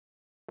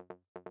Rewatch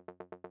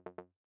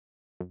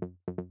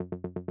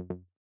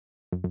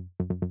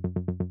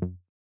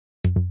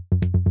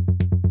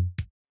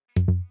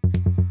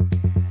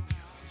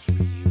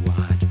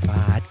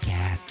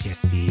podcast,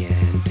 Jesse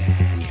and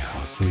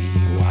Daniels.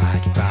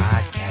 Rewatch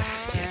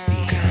podcast, Jesse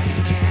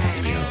and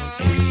Daniels.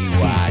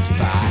 Rewatch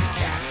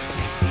podcast,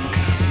 Jesse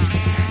and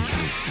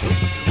Daniels.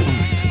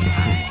 Rewatch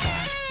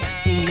podcast,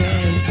 Jesse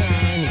and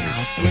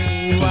Daniels.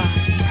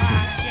 Rewatch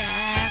podcast.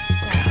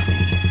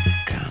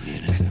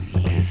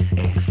 Communism is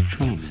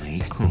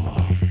extremely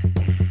cool.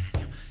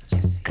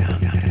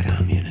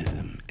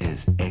 Communism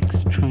is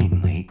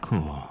extremely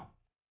cool.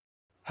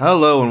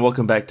 Hello and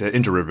welcome back to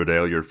Into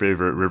Riverdale, your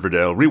favorite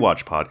Riverdale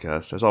rewatch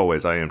podcast. As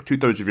always, I am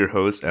 2/3 of your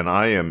host, and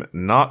I am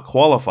not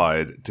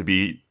qualified to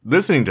be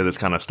listening to this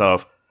kind of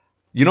stuff.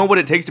 You know what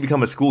it takes to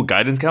become a school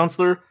guidance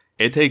counselor?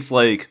 It takes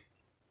like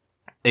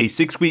a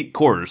 6-week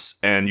course,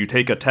 and you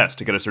take a test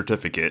to get a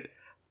certificate.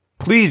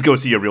 Please go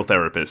see a real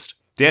therapist.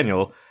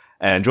 Daniel,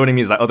 and joining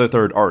me is that other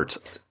third, Art.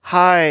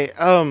 Hi.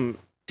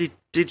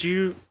 Did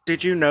you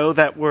know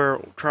that we're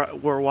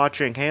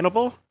watching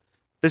Hannibal?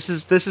 This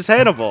is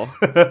Hannibal.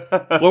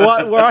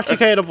 we're watching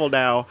Hannibal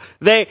now.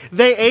 They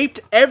aped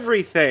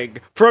everything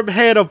from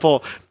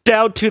Hannibal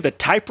down to the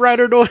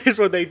typewriter noise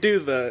when they do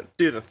the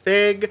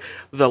thing,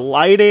 the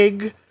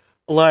lighting,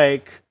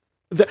 like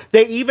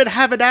they even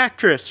have an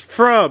actress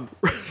from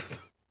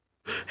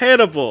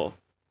Hannibal.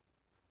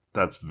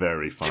 That's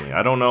very funny.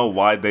 I don't know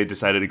why they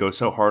decided to go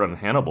so hard on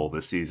Hannibal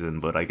this season,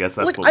 but I guess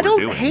that's Like, what I we're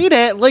doing. don't hate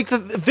it. Like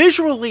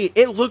visually,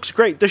 it looks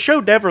great. The show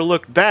never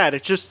looked bad.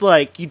 It's just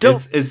like you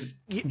don't. It's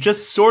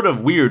just sort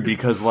of weird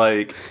because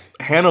like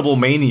Hannibal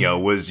Mania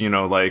was, you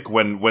know, like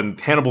when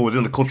Hannibal was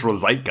in the cultural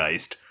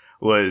zeitgeist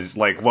was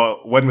like, well,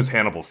 when was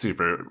Hannibal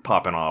super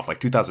popping off? Like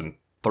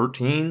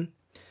 2013?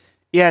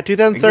 Yeah,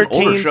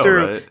 2013 older show,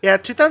 through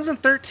right?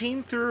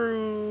 2013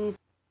 through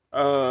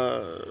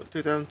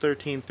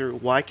 2013 through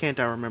why can't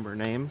I remember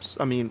names?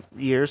 I mean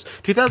years.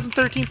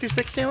 2013 through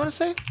 16, I want to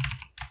say.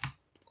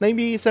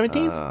 Maybe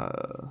 17?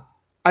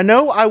 I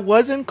know I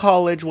was in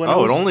college when it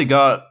only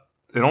got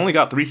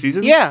 3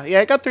 seasons? Yeah,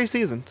 it got 3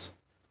 seasons.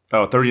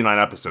 Oh, 39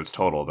 episodes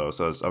total though.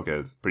 So it's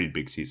okay, pretty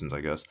big seasons, I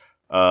guess.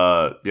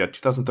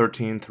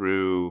 2013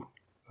 through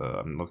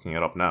I'm looking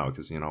it up now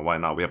because, you know, why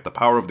not? We have the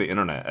power of the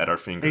internet at our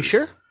fingers. Are you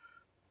sure?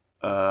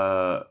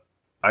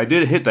 I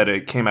did hit that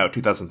it came out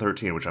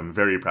 2013, which I'm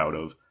very proud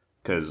of,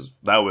 because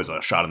that was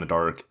a shot in the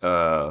dark.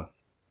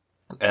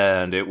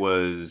 And it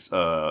was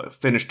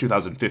finished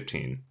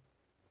 2015,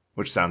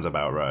 which sounds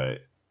about right.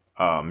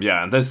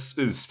 And this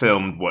is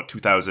filmed,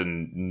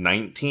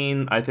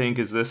 2019, I think,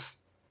 is this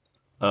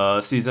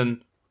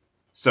season.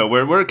 So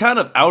we're kind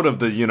of out of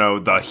the, you know,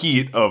 the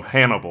heat of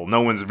Hannibal.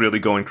 No one's really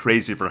going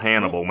crazy for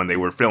Hannibal when they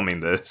were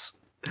filming this.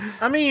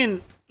 I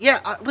mean,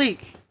 yeah,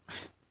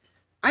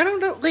 I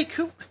don't know,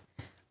 who...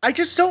 I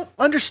just don't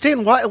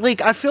understand why,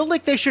 I feel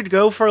like they should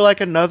go for,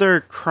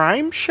 another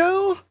crime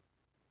show?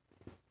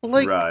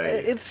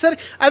 Right. Instead,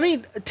 I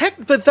mean,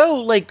 but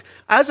though,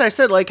 as I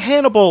said,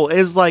 Hannibal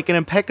is, an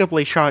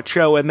impeccably shot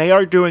show, and they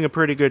are doing a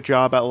pretty good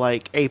job at,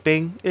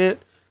 aping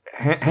it.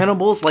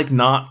 Hannibal's,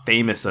 not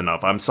famous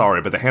enough. I'm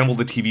sorry, but the Hannibal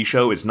the TV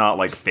show is not,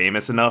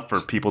 famous enough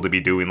for people to be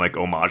doing,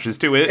 homages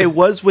to it. It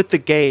was with the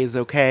gays,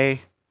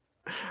 okay?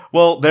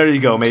 Well, there you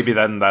go. Maybe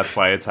then that's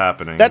why it's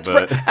happening.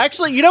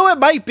 Actually, you know what it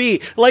might be?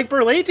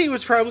 Berlanti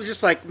was probably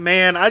just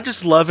man, I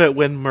just love it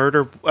when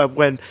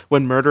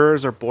when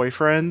murderers are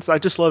boyfriends. I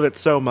just love it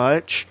so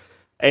much.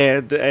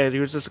 And he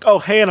was just oh,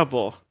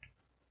 Hannibal.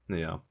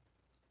 Yeah.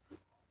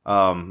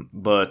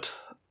 But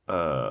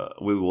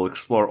we will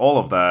explore all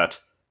of that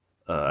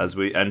as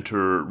we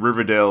enter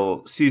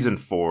Riverdale Season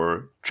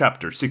 4,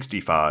 Chapter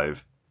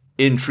 65,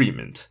 In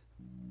Treatment.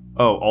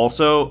 Oh,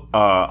 also,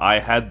 I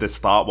had this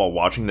thought while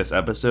watching this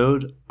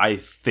episode. I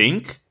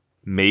think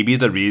maybe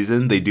the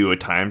reason they do a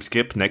time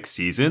skip next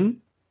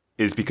season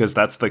is because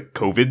that's the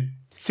COVID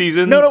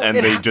season, and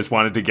they just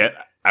wanted to get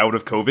out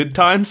of COVID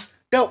times.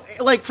 No,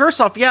 first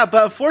off, yeah,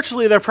 but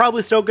unfortunately, they're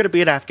probably still going to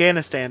be in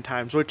Afghanistan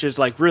times, which is,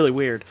 really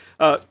weird.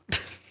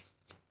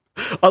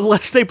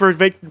 Unless they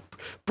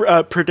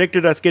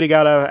predicted us getting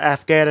out of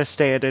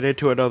Afghanistan and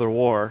into another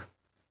war.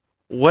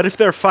 What if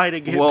they're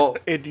fighting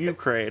in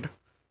Ukraine?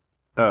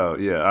 Oh,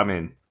 yeah, I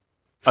mean,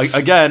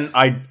 again,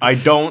 I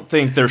don't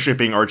think they're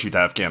shipping Archie to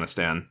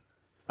Afghanistan.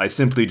 I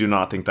simply do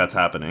not think that's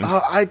happening.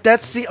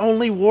 That's the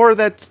only war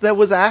that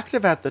was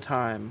active at the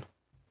time.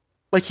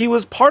 He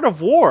was part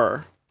of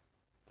war.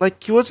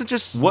 He wasn't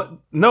just... What?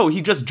 No, he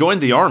just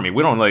joined the army.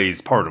 We don't know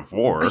he's part of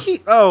war.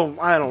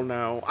 I don't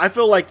know. I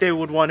feel like they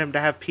would want him to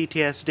have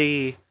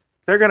PTSD.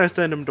 They're gonna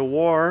send him to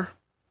war.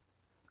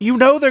 You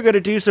know they're gonna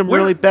do some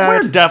really bad...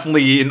 We're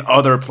definitely in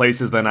other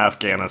places than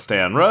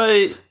Afghanistan,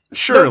 right?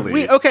 Surely.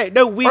 We are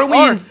we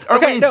in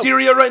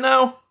Syria right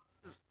now?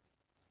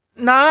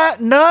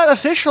 Not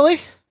officially.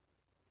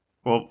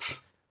 Well,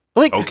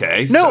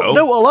 okay.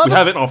 We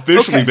haven't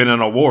officially been in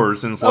a war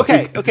since.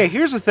 Okay.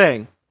 Here's the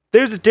thing.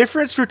 There's a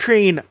difference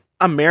between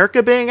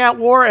America being at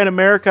war and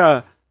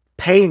America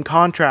paying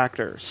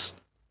contractors.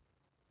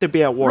 to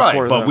be at war Right,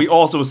 for but them. we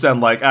also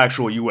send like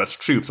actual U.S.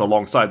 troops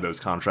alongside those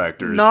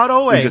contractors. Not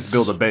always. We just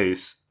build a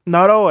base.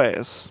 Not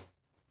always.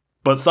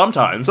 But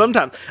sometimes.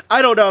 Sometimes.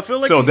 I don't know. I feel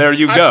like. So there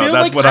you I go. feel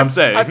That's like what I'm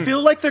saying. I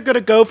feel like they're gonna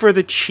go for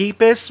the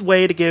cheapest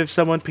way to give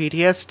someone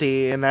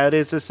PTSD, and that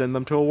is to send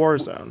them to a war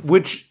zone.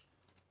 Which,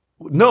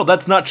 no,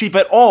 that's not cheap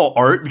at all,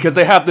 Art, because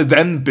they have to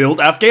then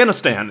build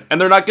Afghanistan, and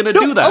they're not going to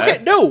do that.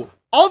 Okay, no.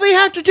 All they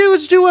have to do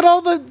is do what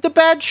all the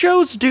bad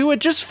shows do and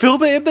just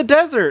film it in the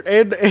desert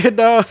in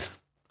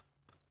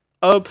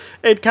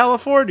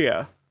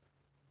California.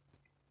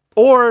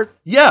 Or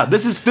Yeah,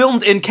 this is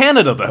filmed in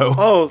Canada,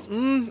 though.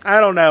 I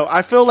don't know.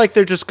 I feel like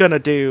they're just gonna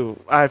do.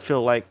 I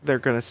feel like they're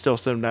gonna still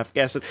send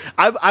Afghanistan.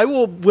 I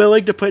will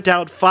willing to put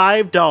down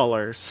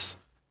 $5.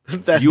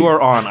 That You are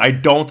on. I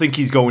don't think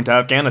he's going to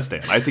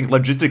Afghanistan. I think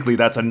logistically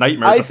that's a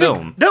nightmare to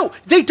film. No,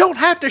 they don't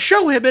have to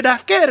show him in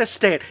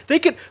Afghanistan. They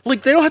could they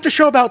don't have to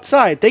show him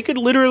outside. They could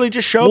literally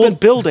just show him in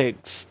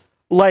buildings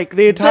like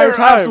the entire They're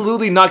time.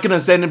 absolutely not going to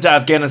send him to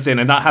Afghanistan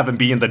and not have him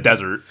be in the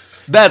desert.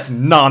 That's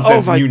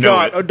nonsense. Oh my and you know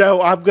god! it. Oh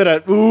no, I'm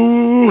gonna.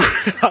 Ooh,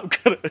 I'm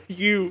gonna.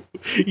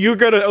 You're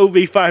gonna owe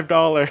me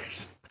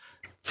 $5.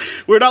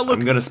 We're not I'm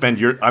looking. gonna spend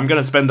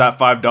that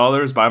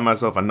 $5, buy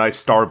myself a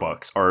nice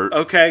Starbucks. Or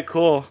Okay,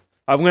 cool.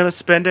 I'm gonna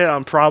spend it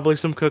on probably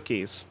some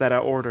cookies that I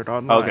ordered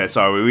online. okay,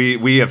 sorry,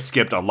 we have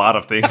skipped a lot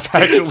of things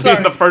actually Sorry.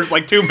 in the first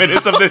 2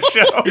 minutes of this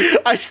show.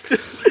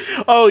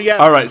 Oh yeah.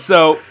 All right,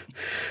 so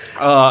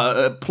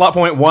plot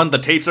point 1, the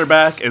tapes are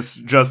back. It's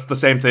just the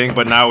same thing,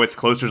 but now it's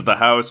closer to the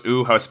house.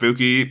 Ooh, how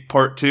spooky.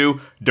 Part 2.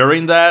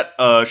 During that,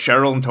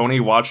 Cheryl and Tony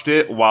watched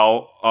it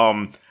while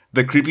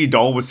the creepy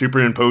doll was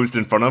superimposed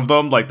in front of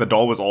them. Like, the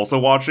doll was also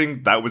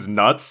watching. That was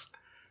nuts.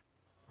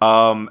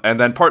 And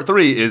then part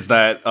 3 is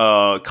that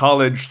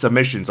college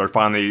submissions are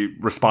finally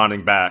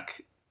responding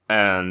back.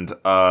 And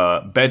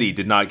Betty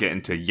did not get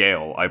into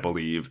Yale, I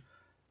believe.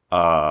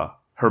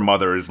 Her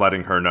mother is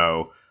letting her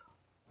know.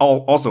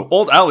 Oh, also,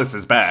 old Alice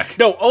is back.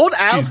 No, old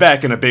Alice. She's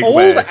back in a big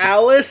way. Old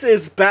Alice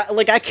is back.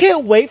 Like, I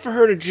can't wait for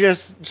her to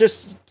just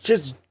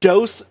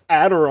dose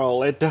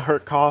Adderall into her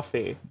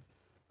coffee.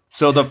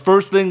 So the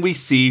first thing we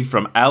see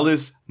from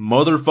Alice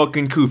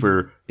motherfucking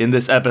Cooper in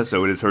this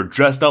episode is her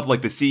dressed up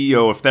like the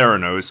CEO of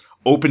Theranos,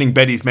 opening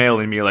Betty's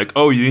mail and being like,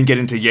 "Oh, you didn't get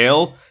into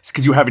Yale? It's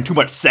because you were having too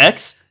much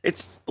sex?"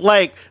 It's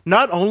like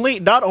not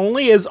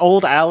only is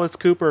old Alice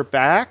Cooper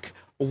back,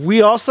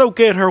 we also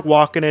get her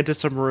walking into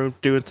some room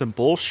doing some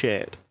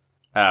bullshit.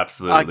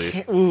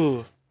 Absolutely.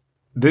 Ooh.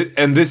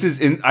 And this is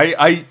in.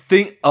 I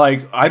think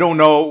I don't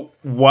know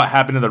what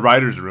happened in the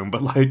writers' room,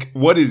 but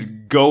what is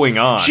going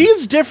on? She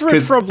is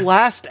different from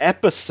last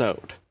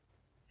episode.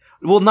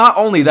 Well, not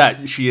only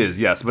that she is,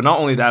 yes, but not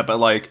only that,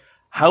 but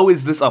how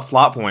is this a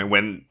plot point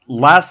when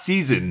last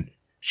season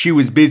she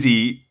was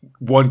busy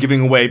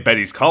giving away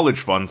Betty's college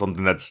fund,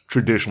 something that's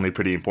traditionally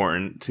pretty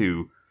important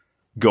to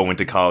go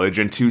into college,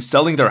 and 2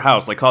 selling their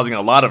house, causing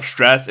a lot of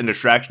stress and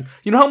distraction.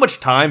 You know how much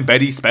time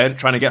Betty spent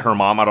trying to get her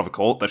mom out of a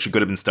cult that she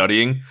could have been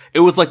studying?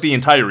 It was the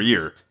entire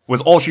year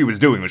was all she was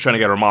doing was trying to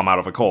get her mom out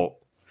of a cult.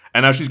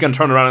 And now she's gonna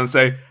turn around and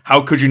say,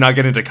 "How could you not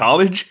get into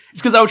college?"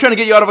 It's because I was trying to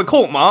get you out of a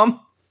cult, Mom.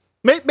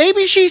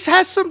 Maybe she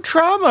has some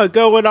trauma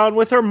going on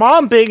with her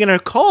mom being in a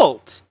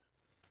cult.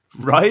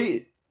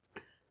 Right?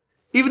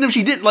 Even if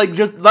she did,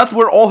 that's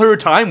where all her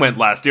time went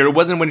last year. It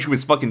wasn't when she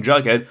was fucking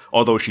Jughead,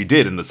 although she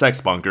did in the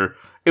sex bunker.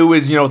 It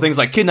was, things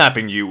like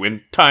kidnapping you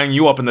and tying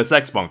you up in the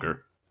sex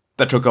bunker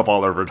that took up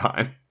all of her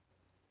time.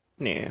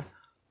 Yeah.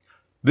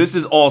 This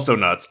is also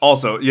nuts.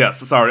 Also, yes,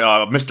 sorry,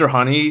 Mr.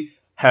 Honey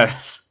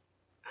has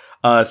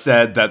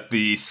said that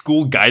the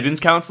school guidance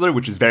counselor,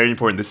 which is very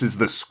important, this is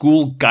the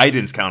school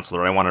guidance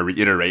counselor, I want to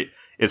reiterate,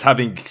 is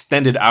having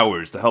extended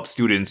hours to help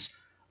students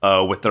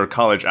with their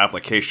college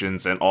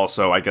applications and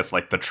also, I guess,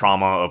 the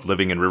trauma of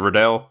living in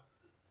Riverdale.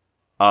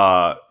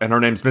 And her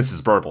name's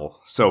Mrs. Burble.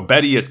 So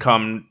Betty has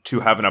come to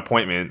have an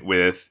appointment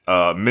with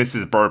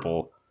Mrs.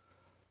 Burble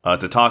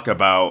to talk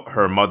about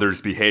her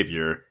mother's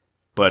behavior.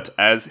 But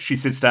as she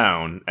sits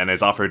down and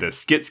is offered a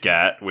skit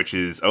scat, which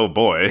is, oh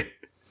boy.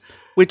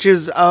 Which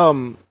is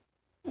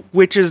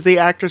the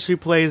actress who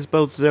plays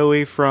both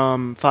Zoe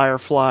from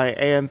Firefly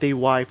and the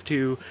wife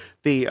to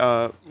the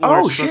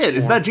Oh shit,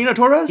 is that Gina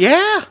Torres?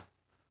 Yeah.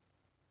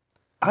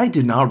 I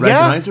did not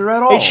recognize her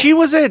at all. And she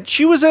was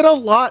in a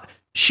lot.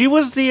 She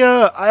was the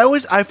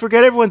I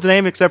forget everyone's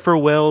name except for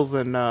Will's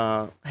and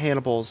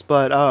Hannibal's,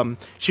 but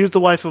she was the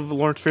wife of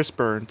Lawrence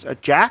Fishburne's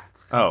Jack.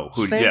 Oh,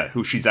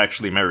 who she's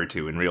actually married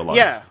to in real life.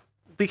 Yeah,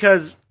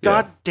 because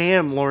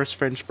goddamn, Lawrence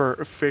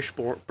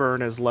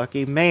Fishburne is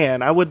lucky.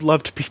 Man, I would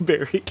love to be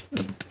married.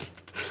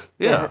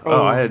 Yeah.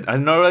 Oh, I had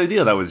no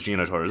idea that was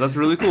Gina Torres. That's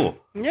really cool.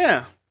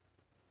 Yeah.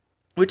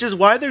 Which is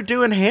why they're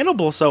doing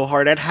Hannibal so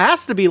hard. It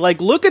has to be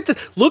look at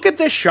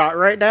this shot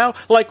right now.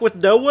 With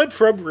no one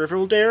from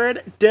Riverdale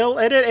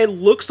in it, it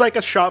looks like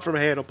a shot from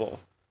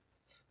Hannibal.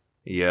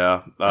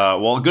 Yeah.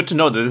 Well, good to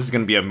know that this is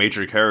going to be a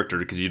major character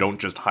because you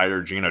don't just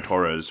hire Gina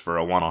Torres for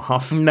a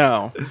one-off.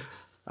 No.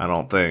 I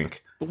don't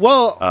think.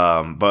 Well,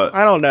 but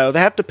I don't know.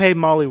 They have to pay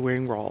Molly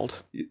Ringwald.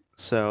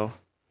 So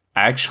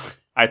actually,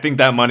 I think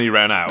that money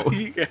ran out.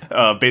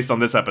 Yeah. Based on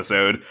this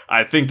episode,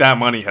 I think that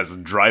money has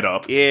dried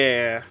up.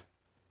 Yeah.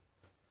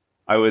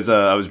 I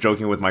was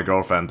joking with my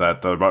girlfriend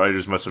that the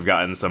writers must have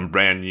gotten some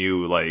brand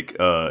new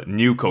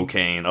new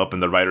cocaine up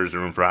in the writers'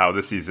 room for how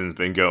this season's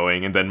been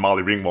going, and then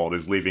Molly Ringwald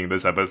is leaving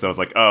this episode. I was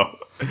like, oh,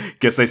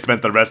 guess they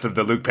spent the rest of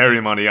the Luke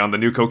Perry money on the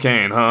new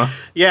cocaine, huh?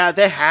 Yeah,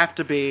 they have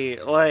to be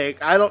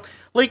like I don't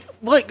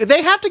like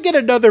they have to get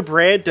another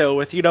Brando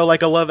with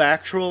like a Love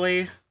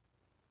Actually,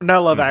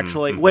 not Love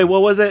Actually. Wait,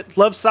 what was it?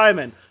 Love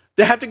Simon.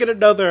 They have to get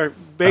another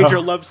major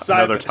Love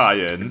Simon. Another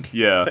tie-in,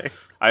 yeah.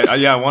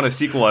 I want a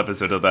sequel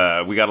episode of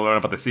that. We got to learn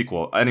about the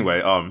sequel.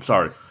 Anyway,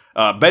 sorry.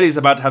 Betty's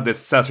about to have this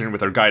session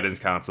with her guidance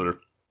counselor.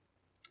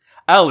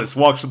 Alice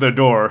walks to the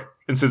door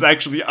and says,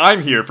 "Actually,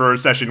 I'm here for a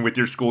session with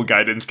your school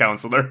guidance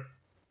counselor."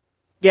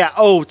 Yeah.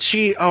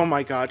 Oh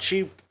my God.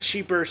 She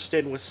burst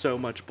in with so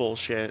much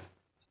bullshit.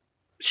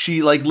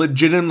 She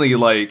legitimately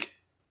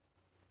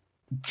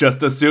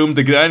just assumed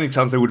the guidance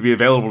counselor would be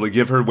available to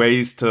give her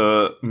ways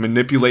to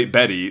manipulate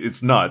Betty.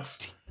 It's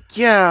nuts.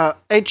 Yeah,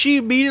 and she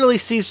immediately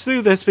sees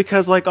through this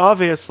because,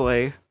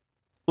 obviously,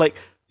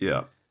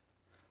 yeah.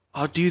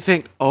 Oh, do you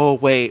think? Oh,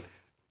 wait.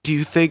 Do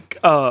you think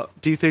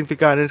the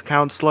guidance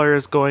counselor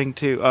is going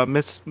to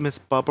Miss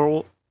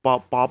Burble?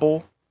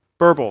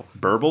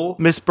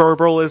 Miss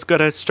Burble is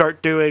gonna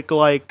start doing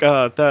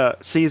the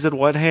season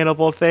 1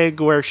 Hannibal thing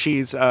where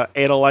she's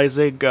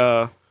analyzing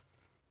that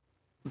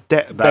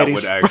Betty's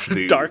would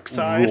actually dark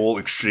side. Roll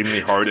extremely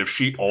hard if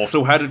she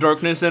also had a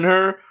darkness in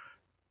her.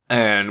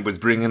 And was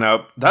bringing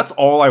up, that's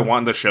all I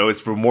want in the show is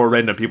for more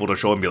random people to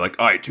show up and be like,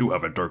 I too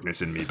have a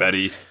darkness in me,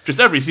 Betty. Just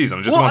every season,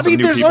 I just want some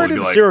new people to be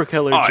like, serial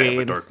killer I gene.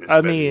 have a darkness,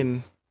 I Betty.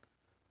 mean,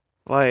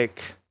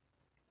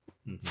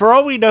 for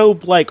all we know,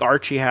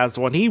 Archie has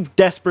one. He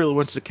desperately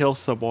wants to kill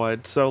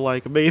someone, so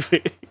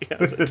maybe he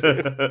has it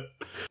too.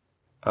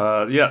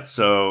 Yeah,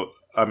 so,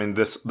 I mean,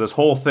 this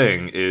whole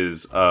thing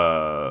is,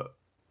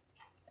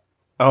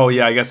 oh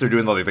yeah, I guess they're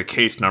doing the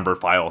case number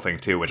file thing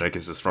too, which I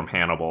guess is from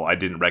Hannibal. I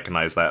didn't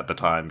recognize that at the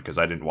time because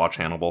I didn't watch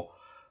Hannibal.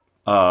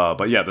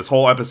 But yeah, this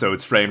whole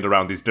episode's framed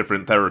around these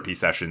different therapy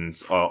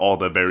sessions all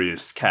the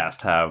various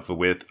cast have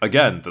with,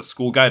 again, the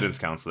school guidance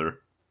counselor.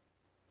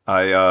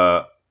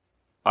 I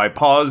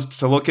paused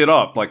to look it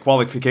up,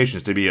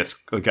 qualifications to be a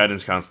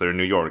guidance counselor in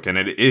New York, and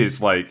it is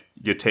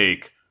you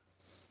take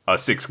a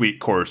 6-week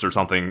course or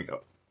something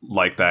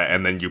like that,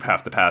 and then you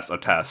have to pass a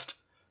test.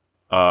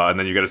 And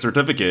then you get a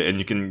certificate, and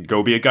you can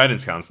go be a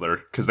guidance counselor.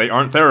 Because they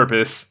aren't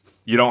therapists.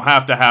 You don't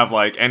have to have,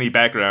 any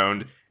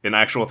background in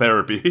actual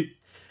therapy.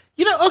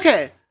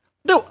 Okay.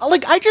 No,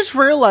 I just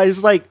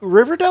realized,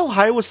 Riverdale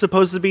High was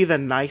supposed to be the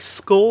nice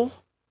school.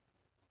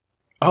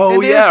 Oh,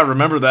 and yeah,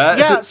 remember that?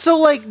 Yeah,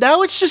 so,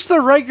 now it's just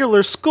the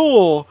regular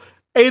school,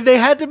 and they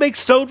had to make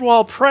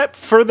Stonewall Prep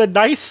for the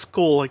nice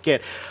school again.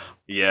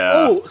 Yeah.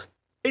 Oh,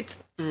 it's...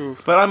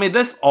 But I mean,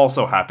 this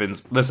also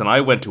happens. Listen,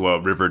 I went to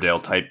a Riverdale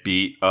type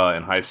beat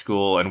in high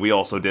school, and we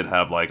also did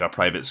have a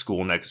private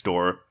school next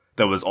door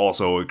that was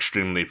also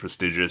extremely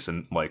prestigious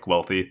and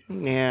wealthy.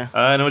 Yeah,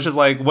 and it was just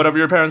whatever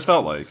your parents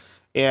felt like.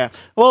 Yeah.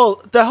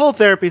 Well, the whole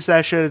therapy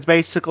session is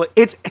basically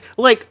it's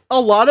a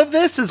lot of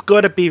this is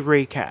going to be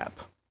recap.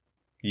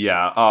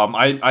 Yeah.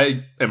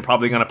 I am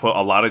probably going to put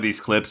a lot of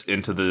these clips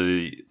into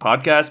the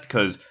podcast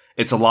because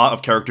it's a lot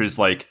of characters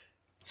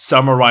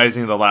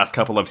summarizing the last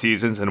couple of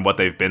seasons and what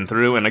they've been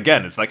through. And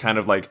again, it's kind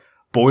of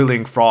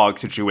boiling frog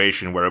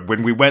situation where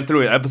when we went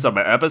through it episode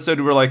by episode,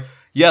 we were like,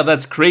 yeah,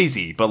 that's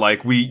crazy.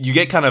 But you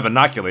get kind of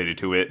inoculated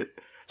to it.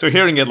 So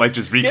hearing it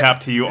just recap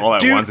to you all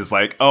at once is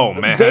oh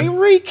man. They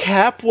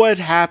recap what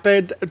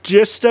happened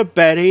just to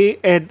Betty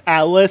and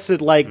Alice in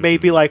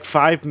maybe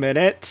 5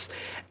 minutes.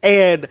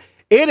 And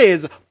it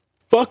is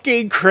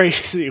fucking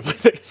crazy when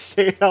they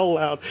say it out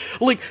loud.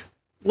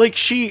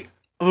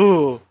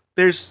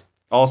 There's...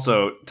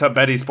 Also, to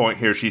Betty's point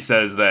here, she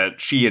says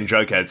that she and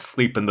Jughead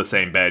sleep in the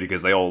same bed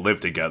because they all live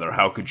together.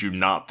 How could you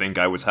not think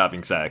I was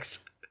having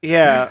sex?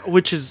 Yeah,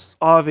 which is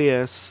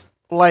obvious.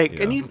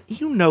 And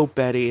you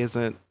Betty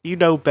isn't.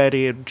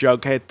 Betty and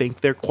Jughead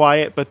think they're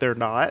quiet, but they're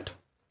not.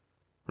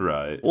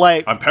 Right.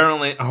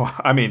 Apparently,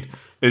 I mean,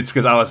 it's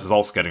because Alice is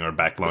also getting her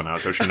back blown out,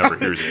 so she never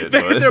hears it.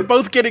 They're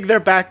both getting their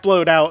back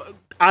blown out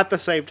at the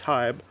same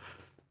time.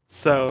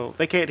 So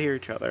they can't hear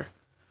each other.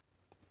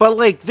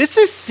 But, this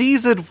is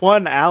season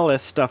 1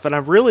 Alice stuff, and I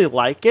really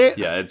like it.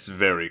 Yeah, it's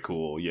very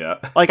cool, yeah.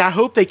 I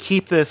hope they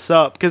keep this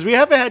up, because we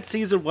haven't had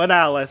season 1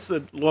 Alice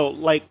in,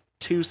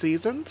 2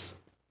 seasons?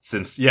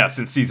 Since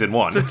season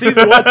 1. Since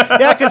season 1.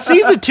 Yeah, because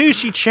season 2,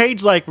 she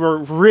changed,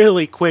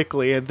 really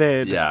quickly, and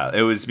then... Yeah,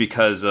 it was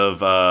because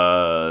of,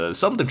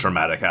 something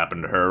traumatic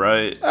happened to her,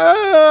 right?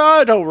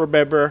 I don't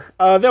remember.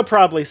 They'll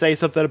probably say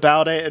something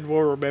about it, and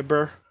we'll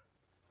remember.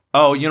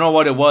 Oh, you know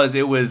what it was?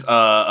 It was,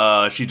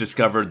 she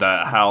discovered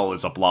that Hal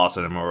is a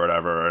Blossom or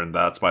whatever, and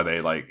that's why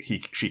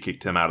she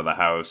kicked him out of the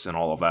house and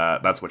all of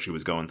that. That's what she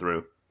was going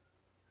through.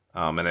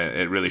 And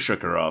it really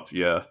shook her up,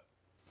 yeah.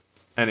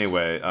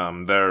 Anyway,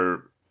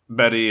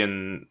 Betty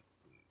and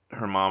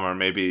her mom are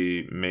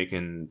maybe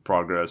making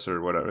progress or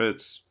whatever.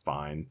 It's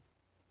fine.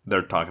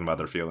 they're talking about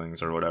their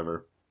feelings or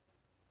whatever.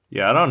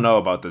 Yeah, I don't know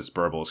about this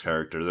Burbles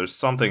character. There's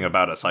something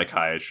about a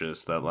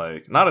psychiatrist that,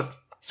 like, not a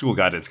school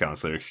guidance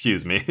counselor,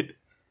 excuse me.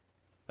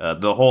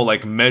 The whole,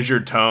 like,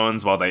 measured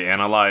tones while they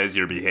analyze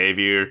your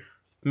behavior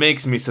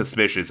makes me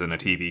suspicious in a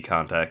TV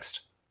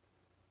context.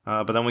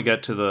 But then we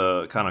get to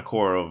the kind of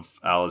core of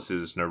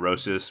Alice's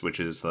neurosis, which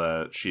is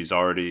that she's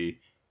already,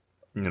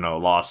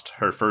 lost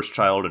her first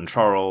child in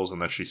Charles, and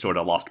that she sort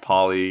of lost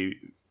Polly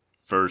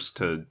first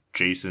to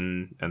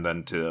Jason and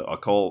then to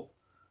Occult.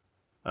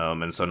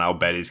 And so now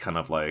Betty's kind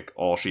of like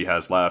all she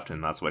has left,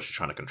 and that's why she's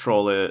trying to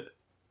control it.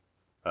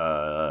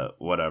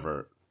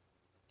 Whatever.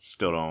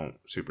 Still don't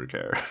super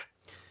care.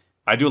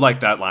 I do like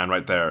that line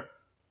right there.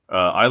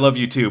 I love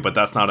you too, but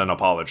that's not an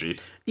apology.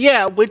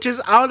 Yeah, which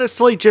is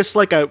honestly just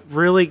like a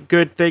really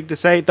good thing to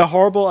say. The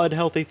horrible,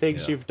 unhealthy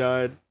things you've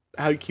done.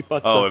 How you keep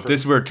us. Oh, if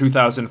this were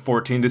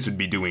 2014, this would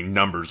be doing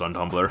numbers on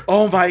Tumblr.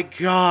 Oh my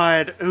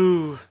god.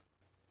 Ooh.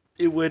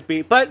 It would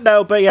be. But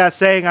yeah,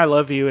 saying I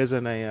love you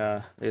isn't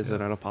an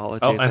apology.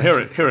 Oh, and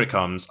here it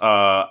comes.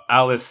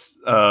 Alice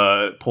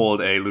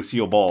pulled a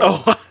Lucille Ball.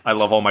 Oh. I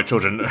love all my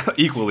children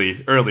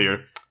equally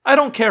earlier. I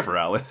don't care for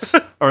Alice.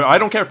 Or I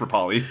don't care for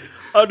Polly.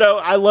 Oh no,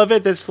 I love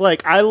it. That's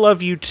like, I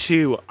love you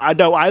too. I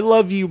know, I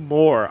love you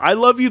more. I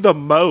love you the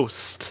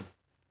most.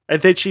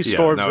 And then she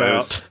storms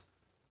out.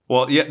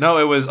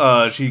 It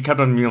was, she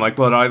kept on being like,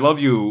 but I love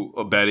you,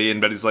 Betty.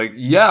 And Betty's like,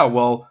 yeah,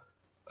 well,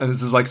 and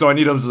this is like, so I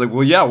need him. It's like,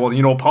 well, yeah,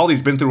 well,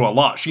 Polly's been through a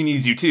lot. She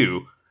needs you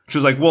too. She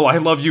was like, well, I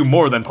love you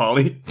more than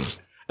Polly.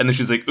 And then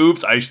she's like,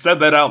 oops, I said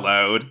that out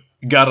loud.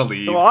 Gotta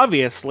leave. Well,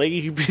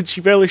 obviously,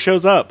 she barely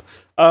shows up.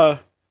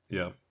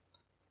 Yeah.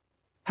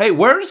 Hey,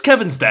 where's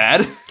Kevin's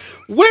dad?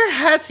 Where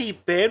has he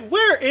been?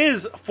 Where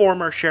is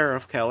former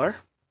Sheriff Keller?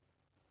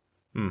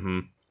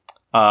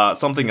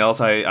 Something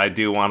else I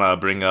do want to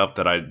bring up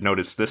that I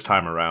noticed this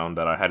time around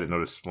that I hadn't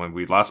noticed when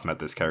we last met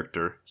this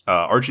character.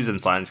 Archie's in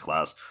science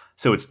class,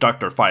 so it's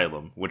Dr.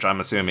 Phylum, which I'm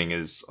assuming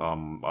is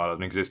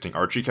an existing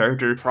Archie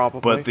character.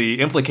 Probably. But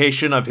the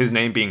implication of his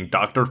name being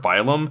Dr.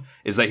 Phylum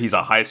is that he's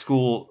a high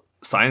school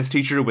science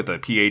teacher with a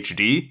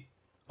PhD.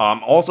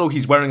 Also,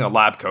 he's wearing a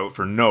lab coat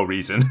for no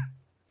reason.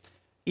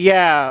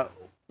 Yeah,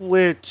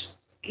 which,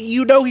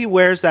 he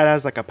wears that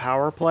as like a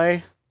power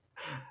play.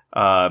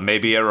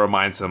 Maybe it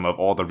reminds him of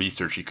all the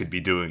research he could be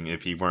doing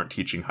if he weren't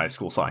teaching high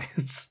school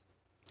science.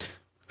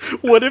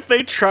 What if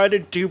they try to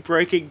do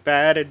Breaking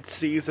Bad in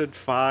season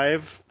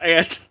 5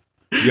 and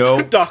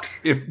if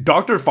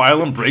Dr.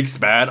 Phylum breaks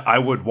bad, I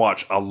would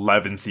watch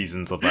 11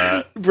 seasons of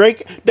that.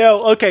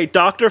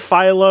 Dr.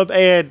 Phylum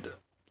and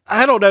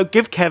I don't know,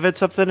 give Kevin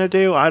something to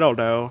do. I don't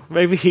know.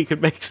 Maybe he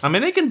could make I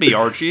mean, it can be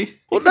Archie.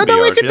 It could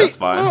be. That's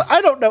fine. Well,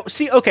 I don't know.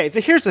 See, okay,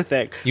 here's the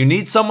thing. You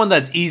need someone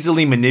that's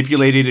easily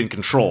manipulated and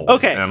controlled.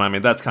 Okay. And I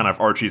mean, that's kind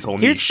of Archie's whole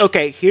niche.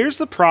 Here's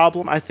the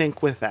problem, I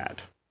think, with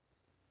that.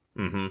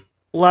 Mm-hmm.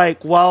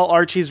 Like, while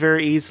Archie's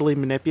very easily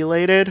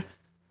manipulated,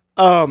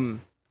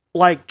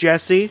 like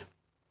Jesse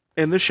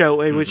in the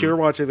show in which you were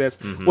watching this,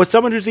 was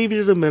someone who's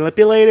easily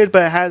manipulated,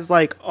 but has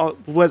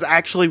was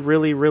actually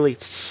really, really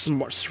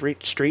smart,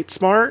 street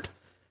smart,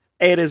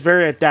 and is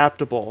very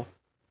adaptable.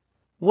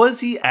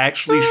 Was he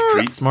actually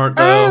street smart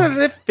though?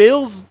 It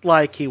feels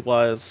like he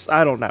was.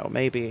 I don't know,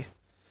 maybe.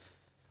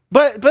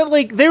 But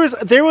like there was.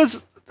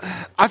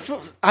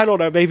 I don't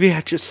know. Maybe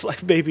I just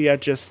like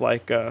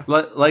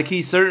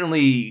he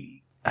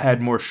certainly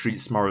had more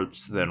street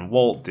smarts than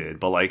Walt did,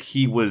 but like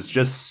he was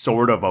just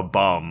sort of a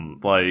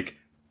bum. Like,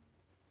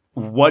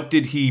 what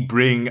did he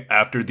bring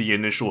after the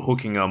initial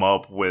hooking him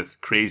up with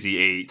Crazy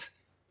 8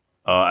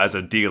 as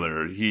a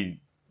dealer?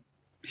 He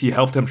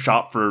helped him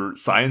shop for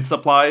science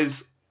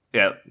supplies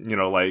at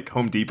like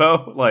Home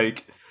Depot.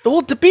 Like,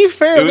 well, to be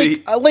fair,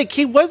 he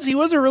was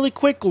a really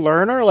quick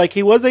learner. Like,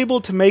 he was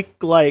able to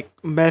make like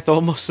meth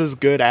almost as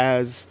good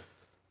as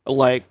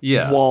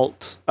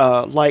Walt.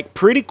 Like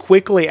pretty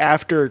quickly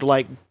after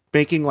like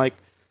making like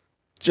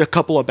a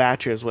couple of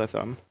batches with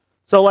him.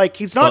 So like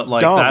he's not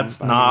dumb. That's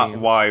not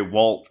why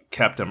Walt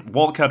kept him.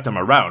 Walt kept him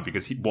around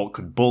because Walt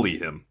could bully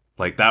him.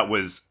 Like, that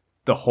was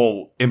the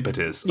whole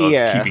impetus of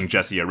keeping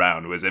Jesse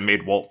around, was it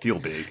made Walt feel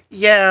big.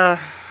 Yeah.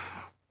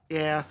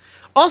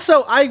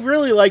 Also, I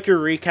really like your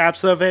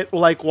recaps of it,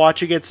 like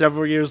watching it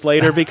several years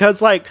later, because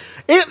like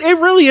it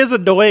really is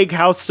annoying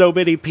how so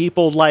many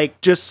people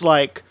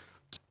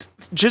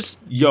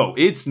Yo,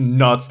 it's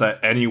nuts that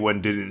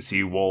anyone didn't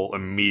see Walt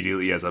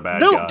immediately as a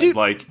bad guy. Dude.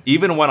 Like,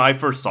 even when I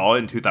first saw it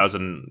in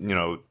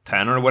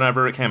 2010 or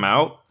whenever it came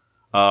out,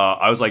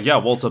 I was like, yeah,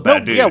 Walt's a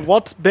bad dude. Yeah,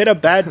 Walt's been a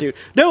bad dude.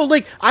 No,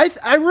 like,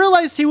 I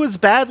realized he was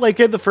bad, like,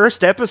 in the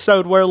first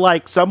episode where,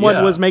 like,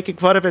 someone was making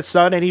fun of his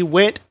son, and he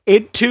went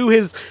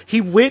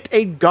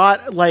and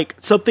got, like,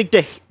 something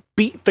to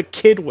beat the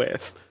kid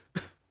with.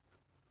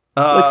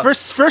 Like,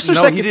 first or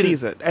second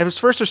season. It was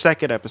first or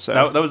second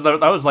episode. That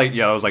was like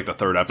the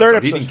third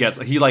episode. He didn't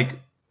get, he, like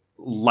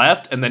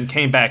left and then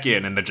came back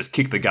in and then just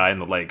kicked the guy in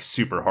the leg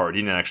super hard.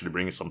 He didn't actually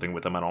bring something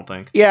with him, I don't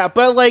think. Yeah,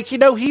 but like, he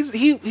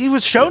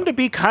was shown to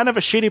be kind of a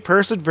shitty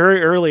person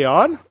very early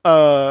on.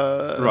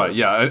 Right,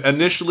 yeah.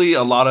 Initially,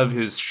 a lot of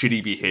his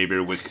shitty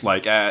behavior was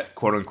like at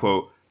quote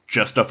unquote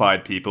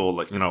justified people.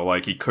 Like,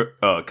 like he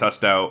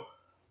cussed out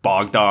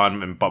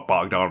Bogdan, and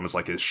Bogdan was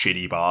like his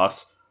shitty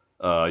boss.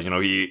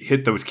 He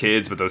hit those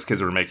kids, but those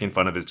kids were making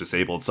fun of his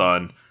disabled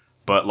son.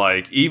 But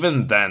like,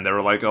 even then, there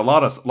were like a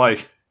lot of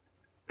like.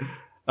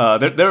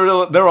 There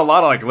were a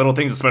lot of like little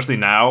things, especially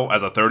now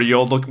as a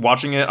 30-year-old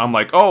watching it. I'm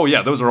like, oh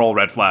yeah, those are all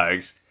red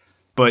flags.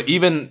 But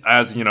even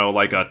as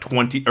like a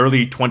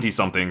early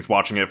 20-somethings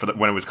watching it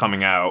when it was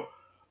coming out,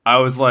 I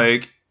was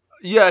like,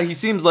 yeah, he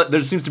seems like there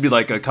seems to be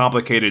like a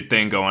complicated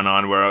thing going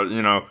on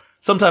where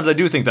sometimes I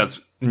do think that's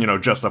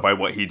justify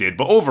what he did,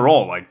 but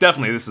overall, like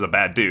definitely this is a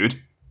bad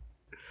dude.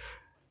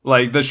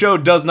 Like the show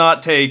does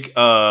not take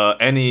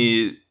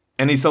any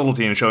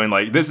subtlety in showing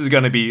like this is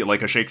going to be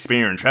like a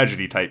Shakespearean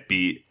tragedy type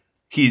beat.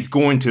 He's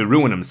going to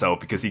ruin himself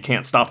because he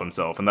can't stop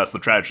himself, and that's the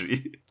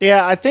tragedy.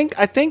 Yeah, I think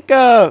Vince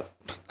oh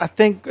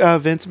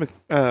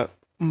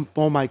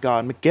my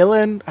god,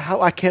 McGillen.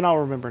 I cannot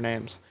remember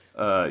names.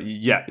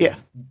 Yeah.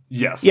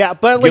 Yes. Yeah,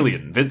 but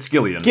like, Vince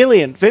Gillian.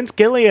 Vince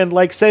Gillian,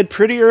 like, said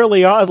pretty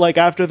early on, like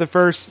after the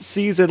first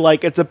season,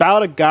 like it's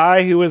about a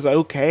guy who is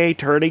okay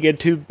turning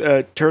into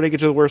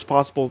the worst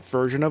possible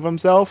version of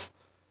himself.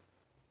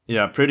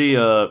 Yeah, pretty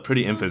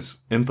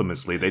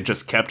infamously, they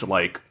just kept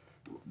like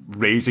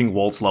raising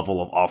Walt's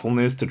level of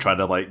awfulness to try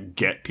to like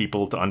get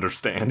people to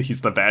understand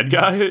he's the bad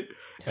guy,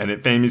 and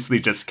it famously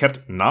just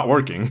kept not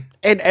working.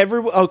 And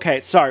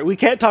okay, sorry, we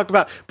can't talk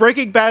about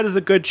Breaking Bad is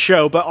a good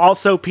show, but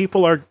also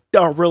people are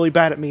really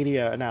bad at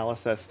media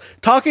analysis.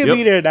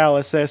 Media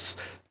analysis,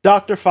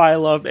 Dr.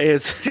 Philo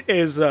is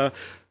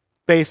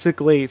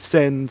basically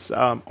sends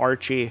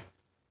Archibald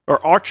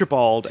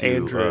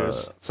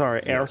Andrews. Yes.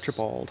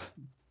 Archibald,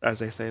 as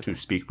they say, to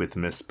speak with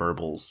Miss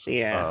Burbles.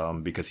 Yeah,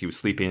 because he was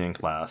sleeping in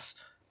class.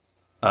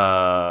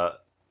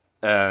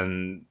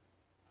 And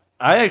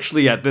I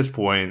actually at this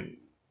point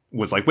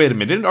was like, wait a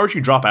minute, didn't Archie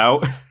drop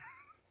out?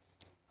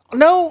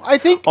 No, I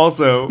think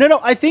also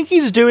I think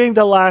he's doing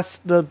the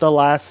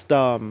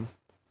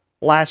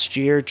last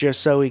year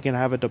just so he can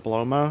have a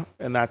diploma,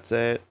 and that's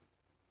it.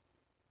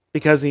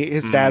 Because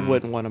his dad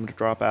wouldn't want him to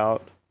drop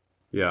out.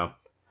 Yeah.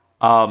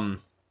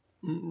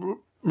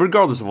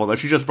 Regardless of all that,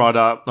 she just brought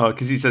up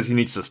because he says he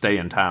needs to stay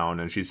in town,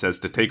 and she says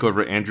to take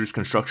over Andrew's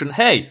construction.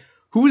 Hey,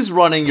 who's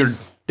running your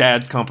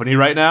dad's company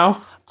right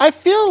now? I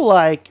feel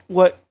like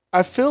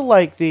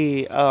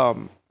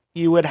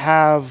you would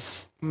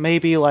have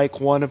maybe like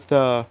one of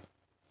the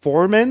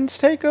foremans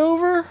take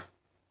over.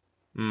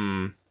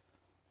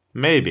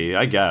 Maybe,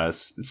 I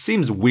guess. It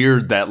seems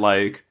weird that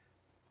like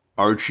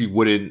Archie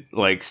wouldn't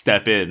like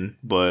step in,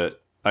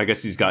 but I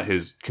guess he's got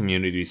his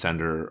community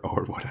center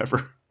or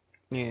whatever.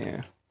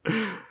 Yeah.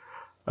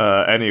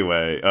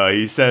 Anyway,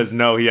 he says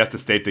no, he has to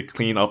stay to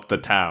clean up the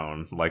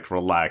town. Like,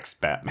 relax,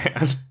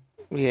 Batman.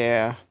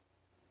 Yeah.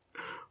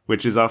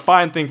 Which is a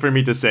fine thing for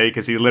me to say,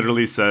 because he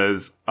literally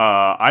says,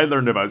 I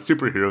learned about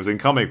superheroes in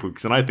comic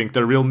books, and I think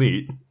they're real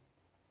neat.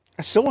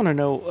 I still want to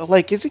know,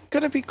 like, is it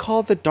going to be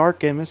called the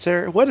Dark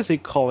Emissary? What is he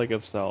calling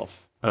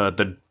himself?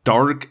 The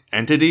Dark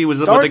Entity? Was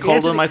that what they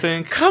called him, I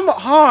think? Come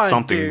on,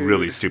 something dude.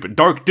 Really stupid.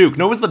 Dark Duke.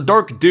 No, it was the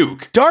Dark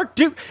Duke. Dark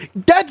Duke?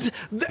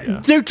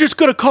 They're just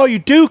going to call you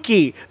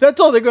Dookie. That's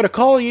all they're going to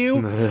call you.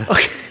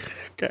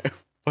 Okay,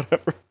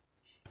 whatever.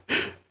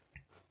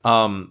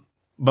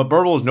 But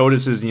Burbles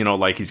notices,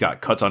 like he's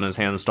got cuts on his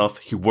hand and stuff.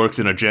 He works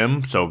in a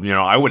gym, so,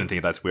 I wouldn't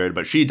think that's weird,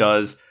 but she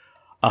does.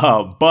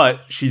 But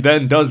she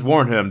then does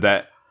warn him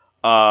that,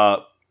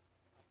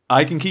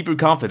 I can keep your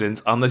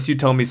confidence unless you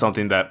tell me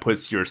something that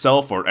puts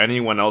yourself or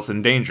anyone else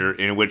in danger,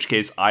 in which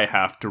case I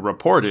have to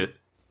report it.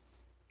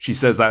 She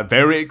says that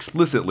very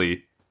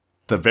explicitly.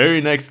 The very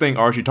next thing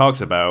Archie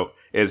talks about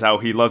is how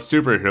he loves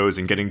superheroes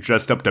and getting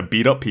dressed up to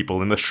beat up people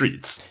in the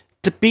streets.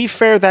 To be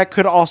fair, that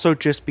could also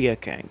just be a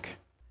kink.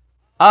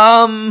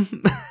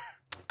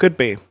 Could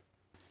be.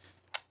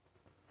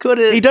 Could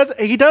it?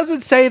 He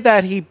doesn't say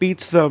that he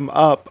beats them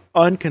up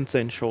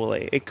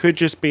unconsensually. It could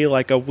just be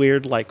like a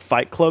weird like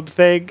Fight Club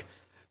thing.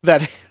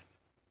 That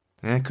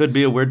it could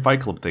be a weird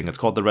Fight Club thing. It's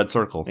called the Red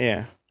Circle.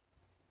 Yeah.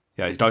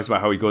 Yeah, he talks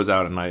about how he goes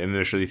out at night, and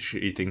initially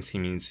he thinks he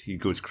means he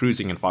goes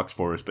cruising in Fox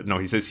Forest, but no,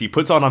 he says he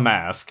puts on a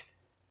mask,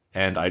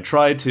 and I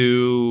try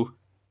to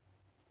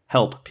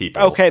help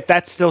people. Okay,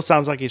 that still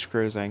sounds like he's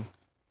cruising.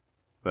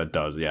 That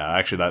does, yeah.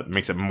 Actually, that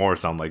makes it more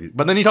sound like...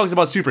 But then he talks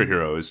about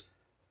superheroes.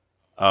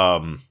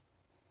 I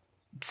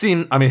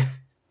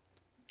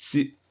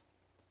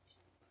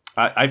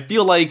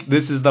feel like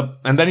this is the...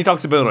 And then he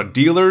talks about a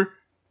dealer.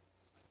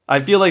 I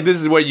feel like this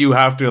is what you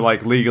have to,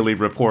 like, legally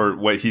report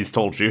what he's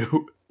told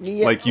you.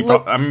 Yeah,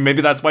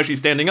 maybe that's why she's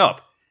standing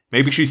up.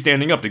 Maybe she's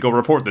standing up to go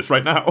report this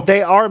right now.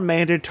 They are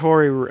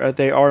mandatory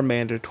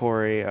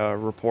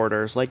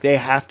reporters. Like, they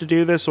have to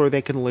do this or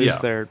they can lose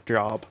their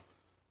job.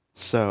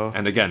 So...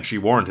 And again, she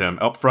warned him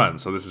up front,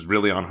 so this is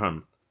really on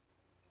him.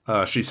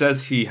 She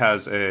says he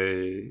has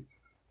a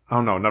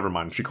Oh no, never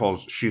mind. She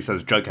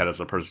says Jughead has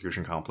a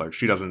persecution complex.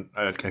 She doesn't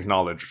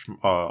acknowledge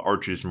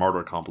Archie's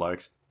martyr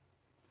complex,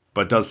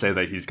 but does say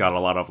that he's got a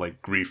lot of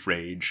like grief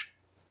rage.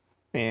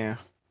 Yeah.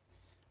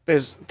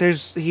 He's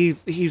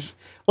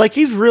like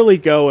he's really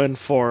going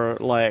for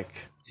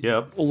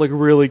Yep.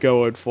 really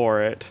going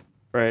for it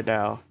right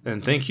now.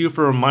 And thank you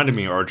for reminding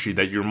me, Archie,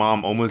 that your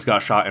mom almost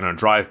got shot in a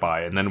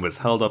drive-by and then was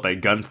held up at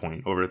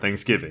gunpoint over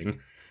Thanksgiving.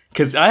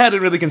 Because I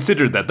hadn't really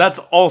considered that. That's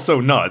also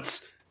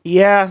nuts.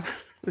 Yeah,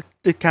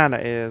 it kind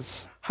of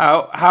is.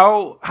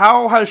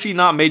 How has she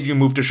not made you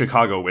move to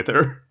Chicago with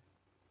her?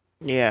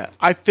 Yeah,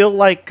 I feel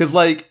like Because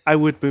like I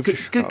would move to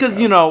Chicago. because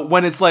you know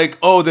when it's like,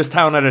 oh, this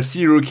town had a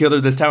serial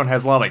killer, this town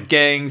has a lot of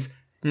gangs,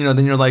 you know,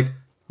 then you're like,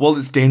 well,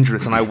 it's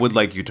dangerous, and I would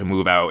like you to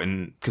move out,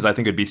 and because I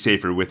think it'd be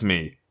safer with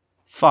me.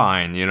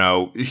 Fine, you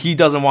know, he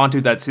doesn't want to.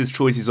 That's his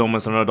choice. He's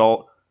almost an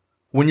adult.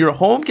 When your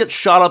home gets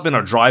shot up in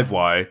a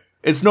drive-by,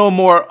 it's no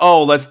more,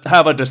 oh, let's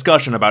have a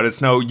discussion about it.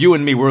 It's no, you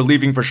and me, we're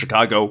leaving for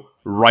Chicago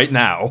right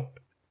now.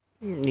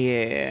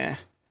 Yeah,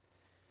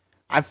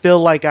 I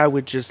feel like I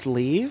would just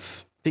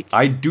leave.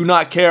 I do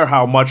not care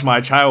how much my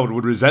child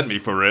would resent me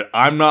for it.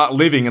 I'm not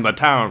living in the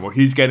town where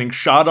he's getting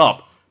shot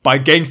up by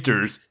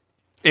gangsters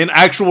in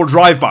actual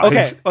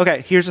drive-bys.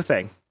 Okay. Here's the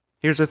thing.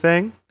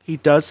 He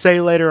does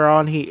say later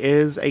on he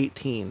is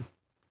 18,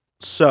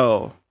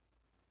 so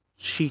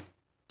he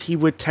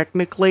would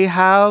technically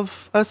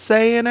have a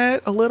say in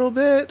it a little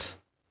bit.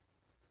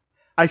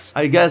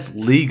 I guess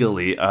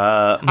legally,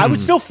 I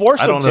would still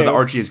force him I don't know to. that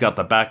Archie has got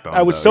the backbone.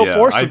 I would though. still Yeah,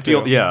 force I him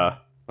feel, to. Yeah.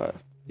 But-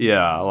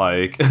 Yeah,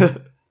 like...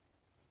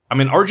 I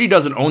mean, Archie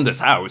doesn't own this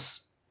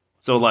house.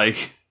 So,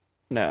 like...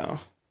 No.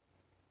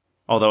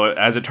 Although,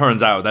 as it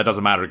turns out, that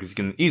doesn't matter because he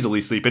can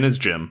easily sleep in his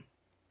gym.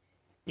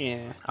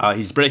 Yeah.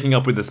 He's breaking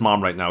up with his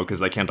mom right now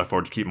because they can't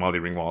afford to keep Molly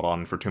Ringwald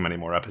on for too many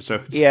more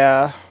episodes.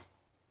 Yeah.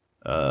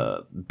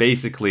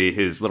 Basically,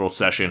 his little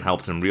session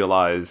helped him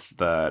realize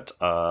that...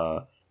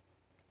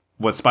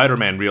 what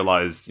Spider-Man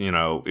realized, you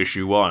know,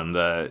 issue 1,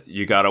 that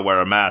you gotta wear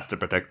a mask to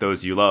protect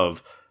those you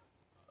love.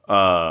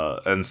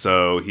 And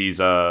so he's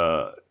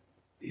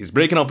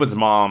breaking up with his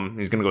mom.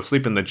 He's gonna go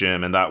sleep in the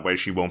gym, and that way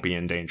she won't be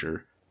in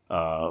danger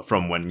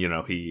from when, you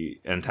know, he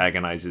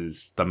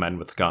antagonizes the men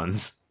with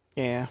guns.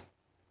 Yeah.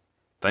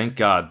 Thank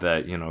God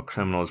that, you know,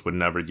 criminals would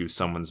never use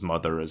someone's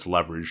mother as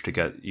leverage to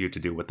get you to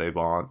do what they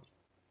want.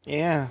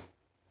 Yeah.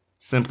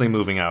 Simply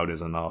moving out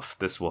is enough.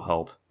 This will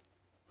help.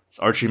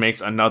 So Archie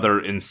makes another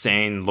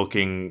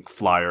insane-looking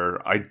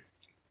flyer.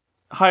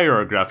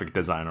 Hire a graphic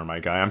designer, my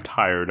guy. I'm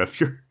tired of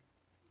your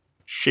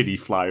shitty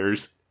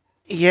flyers.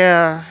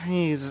 Yeah,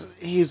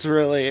 he's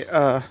really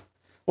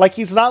like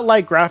he's not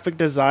like graphic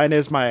design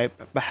is my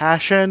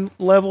passion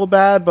level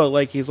bad, but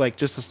like he's like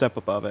just a step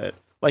above it.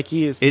 Like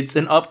he is. It's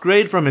an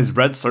upgrade from his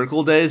Red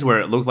Circle days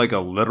where it looked like a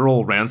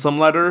literal ransom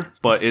letter,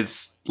 but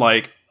it's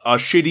like a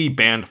shitty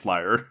band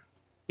flyer.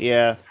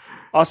 Yeah.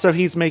 Also,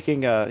 he's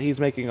making a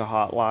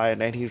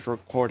hotline and he's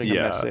recording a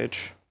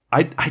message.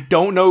 I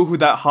don't know who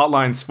that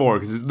hotline's for,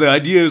 because the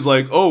idea is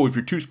like, oh, if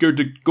you're too scared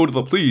to go to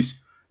the police,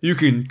 you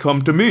can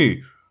come to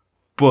me.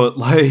 But,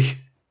 like,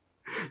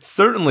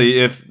 certainly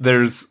if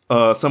there's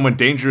someone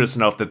dangerous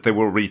enough that they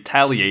will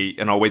retaliate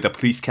in a way the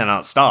police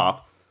cannot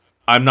stop,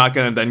 I'm not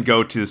going to then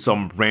go to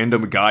some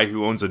random guy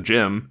who owns a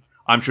gym.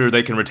 I'm sure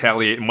they can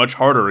retaliate much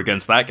harder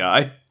against that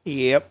guy.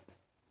 Yep.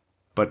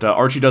 But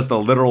Archie does the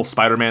literal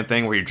Spider-Man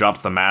thing where he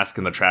drops the mask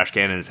in the trash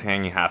can and is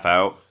hanging half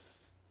out.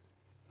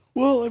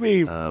 Well, I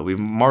mean... we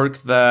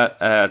mark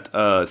that at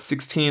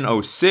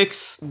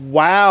 16:06.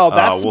 Wow,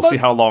 that's... we'll see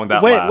how long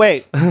that lasts.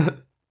 Wait.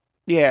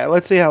 Yeah,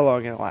 let's see how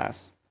long it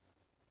lasts.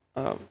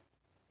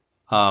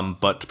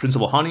 But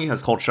Principal Honey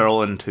has called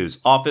Cheryl into his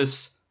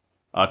office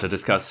to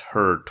discuss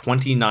her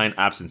 29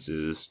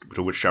 absences,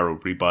 to which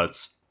Cheryl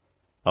rebuts.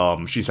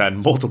 She's had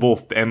multiple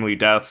family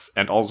deaths,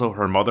 and also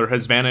her mother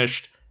has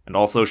vanished. And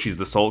also, she's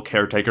the sole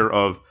caretaker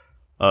of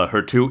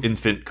her 2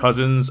 infant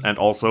cousins, and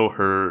also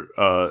her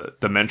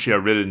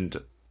dementia-ridden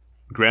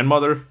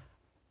grandmother.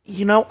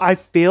 You know, I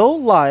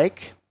feel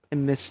like,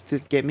 and this to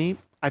get me,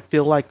 I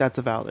feel like that's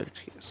a valid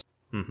excuse.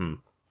 Mm-hmm.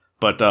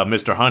 But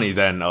Mr. Honey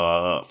then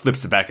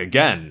flips it back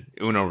again,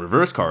 Uno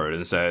reverse card,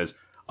 and says,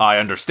 I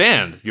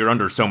understand you're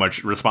under so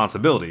much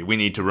responsibility. We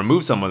need to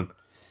remove someone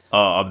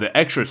of the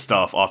extra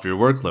stuff off your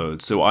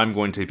workload, so I'm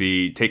going to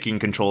be taking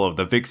control of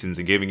the Vixens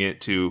and giving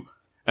it to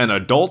an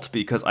adult,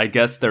 because I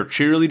guess their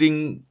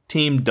cheerleading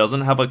team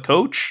doesn't have a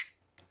coach?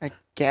 I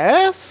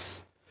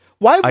guess?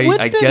 Why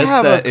would I they guess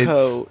have that a it's-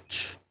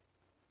 coach?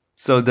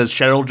 So does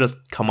Cheryl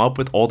just come up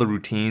with all the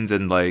routines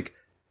and, like,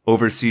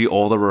 oversee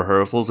all the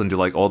rehearsals and do,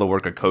 like, all the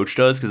work a coach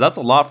does? Because that's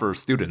a lot for a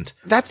student.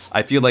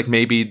 I feel like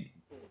maybe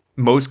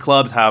most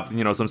clubs have,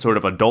 you know, some sort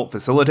of adult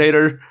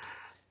facilitator.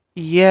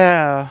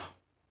 Yeah.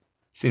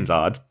 Seems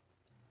odd.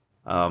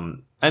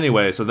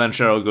 Anyway, so then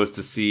Cheryl goes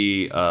to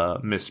see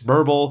Miss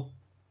Burble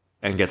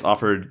and gets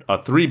offered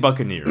 3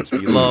 Buccaneers.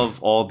 We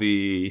love all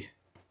the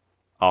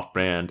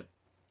off-brand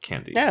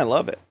candy. Yeah, I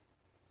love it.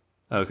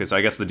 Okay, so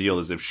I guess the deal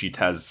is if she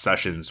has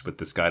sessions with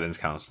this guidance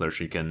counselor,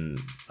 she can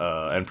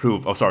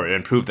improve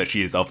that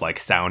she is of like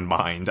sound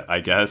mind. I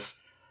guess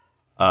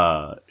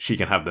she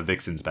can have the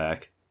Vixens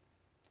back.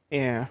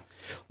 Yeah.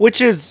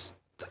 Which is,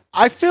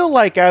 I feel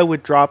like I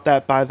would drop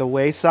that by the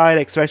wayside,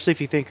 especially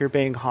if you think you're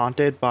being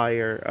haunted by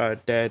your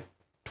dead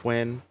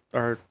twin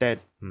or dead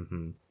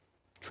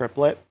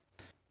triplet.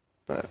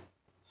 But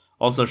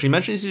Also, she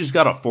mentions she's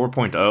got a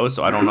 4.0,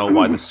 so I don't know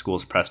why the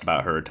school's pressed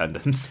about her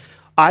attendance.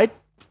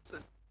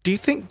 Do you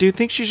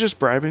think she's just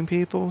bribing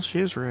people? She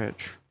is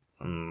rich.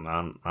 I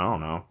don't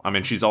know. I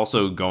mean, she's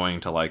also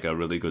going to like a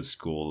really good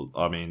school.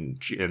 I mean,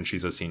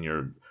 she's a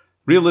senior.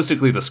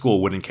 Realistically, the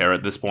school wouldn't care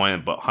at this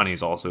point, but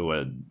Honey's also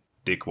a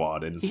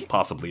dickwad and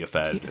possibly a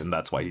Fed, and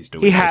that's why he's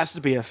doing this. He has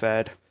to be a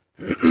Fed.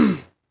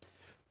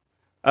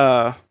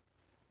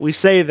 We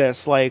say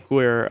this like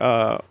we're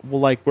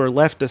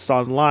leftists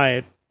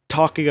online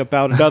talking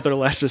about another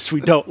leftist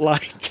we don't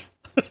like.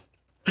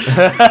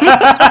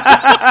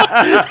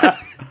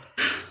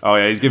 Oh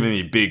yeah, he's giving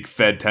me big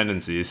Fed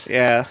tendencies.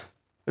 Yeah.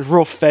 There's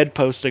real Fed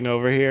posting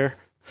over here.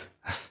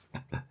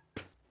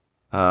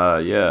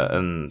 Yeah,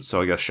 and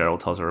so I guess Cheryl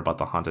tells her about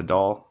the haunted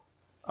doll.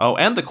 Oh,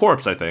 and the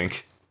corpse, I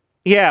think.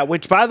 Yeah,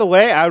 which, by the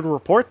way, I would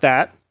report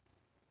that.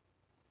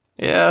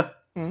 Yeah.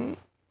 I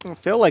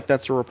feel like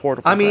that's a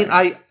reportable I mean,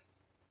 thing.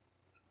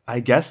 I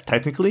guess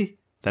technically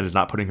that is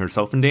not putting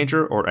herself in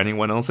danger or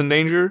anyone else in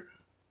danger.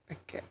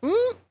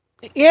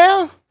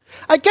 Yeah.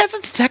 I guess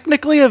it's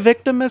technically a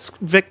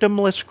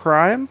victimless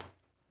crime.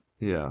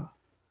 Yeah.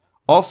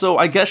 Also,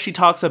 I guess she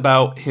talks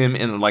about him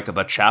in like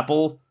the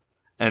chapel,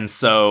 and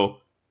so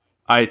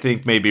I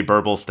think maybe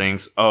Burbles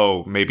thinks,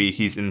 oh, maybe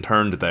he's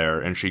interned there,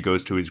 and she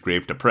goes to his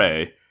grave to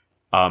pray,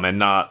 and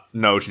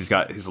no, she's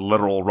got his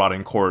literal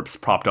rotting corpse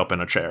propped up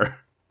in a chair.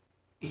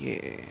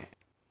 Yeah.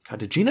 God,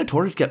 did Gina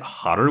Torres get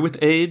hotter with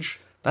age?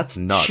 That's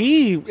nuts.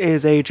 She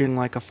is aging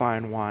like a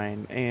fine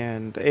wine,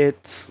 and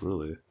it's...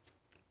 Really?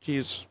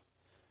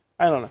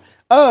 I don't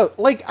know.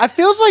 Like, I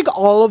feels like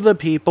all of the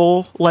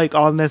people, like,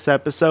 on this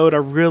episode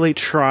are really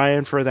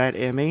trying for that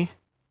Emmy.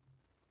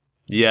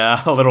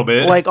 Yeah, a little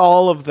bit. Like,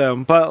 all of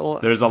them,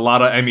 but... There's a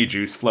lot of Emmy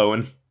juice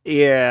flowing.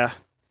 Yeah.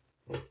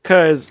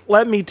 Because,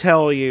 let me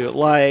tell you,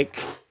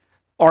 like,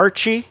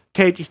 Archie,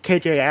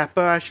 KJ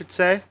Appa, I should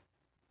say,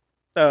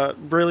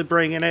 really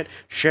bringing it.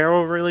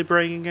 Cheryl really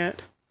bringing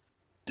it.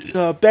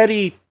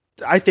 Betty,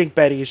 I think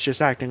Betty is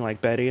just acting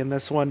like Betty in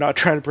this one, not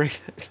trying to bring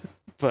it,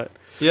 but...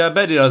 Yeah,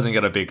 Betty doesn't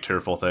get a big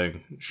tearful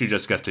thing. She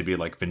just gets to be,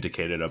 like,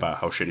 vindicated about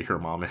how shitty her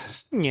mom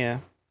is. Yeah.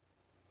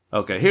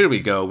 Okay, here we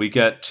go. We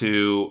get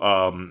to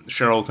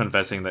Cheryl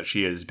confessing that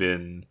she has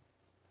been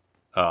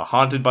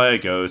haunted by a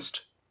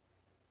ghost,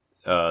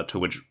 to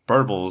which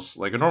Burbles,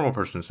 like a normal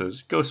person,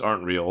 says, ghosts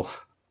aren't real.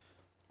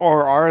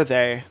 Or are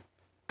they?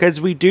 Because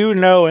we do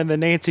know in the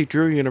Nancy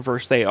Drew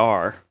universe they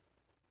are.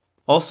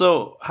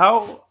 Also,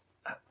 how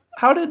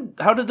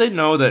did they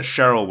know that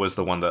Cheryl was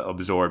the one that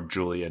absorbed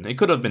Julian? It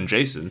could have been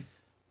Jason.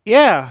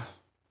 Yeah.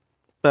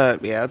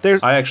 But yeah,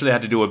 I actually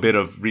had to do a bit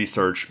of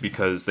research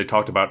because they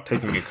talked about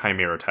taking a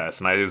chimera test,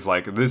 and I was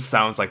like, this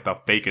sounds like the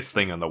fakest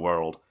thing in the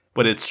world.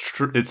 But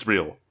it's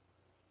real.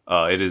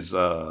 It is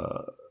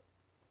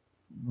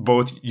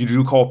both, you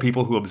do call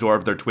people who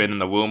absorb their twin in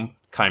the womb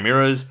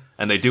chimeras,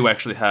 and they do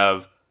actually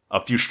have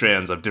a few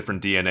strands of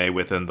different DNA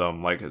within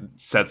them, like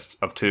sets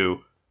of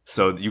 2.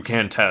 So you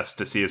can test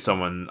to see if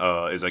someone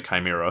is a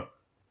chimera.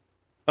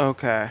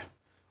 Okay.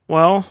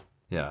 Well...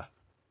 Yeah.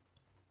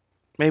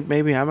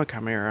 Maybe I'm a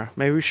chimera.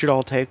 Maybe we should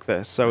all take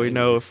this so we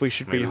know if we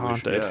should be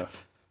haunted. Yeah.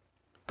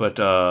 But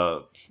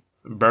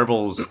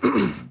Burbles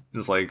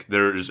is like,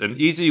 there's an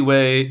easy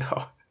way.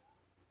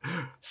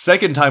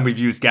 Second time we've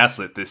used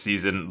gaslit this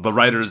season. The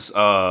writers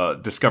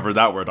discovered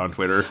that word on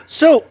Twitter.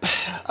 So,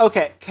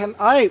 okay,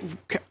 I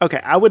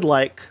would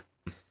like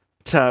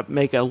to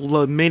make a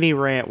little mini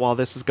rant while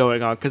this is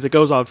going on because it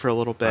goes on for a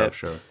little bit. Oh,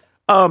 sure.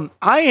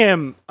 I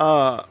am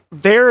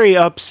very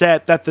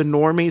upset that the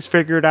normies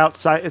figured out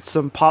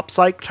some pop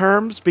psych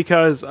terms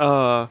because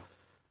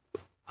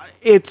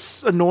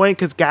it's annoying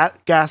because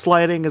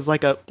gaslighting is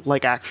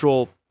like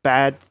actual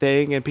bad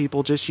thing and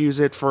people just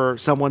use it for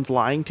someone's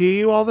lying to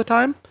you all the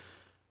time,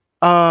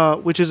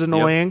 which is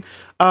annoying.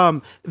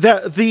 Yep.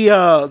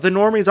 The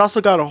normies also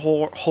got a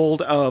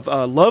hold of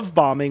love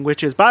bombing,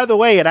 which is, by the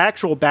way, an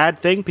actual bad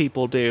thing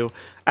people do.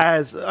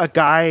 As a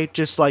guy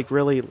just like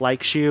really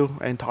likes you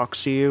and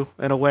talks to you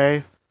in a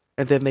way,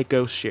 and then they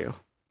ghost you.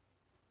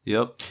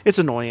 Yep. It's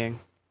annoying.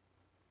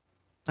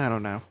 I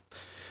don't know.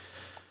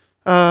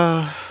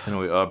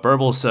 Anyway,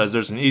 Burbles says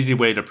there's an easy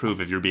way to prove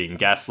if you're being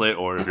gaslit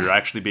or if you're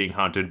actually being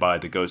haunted by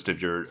the ghost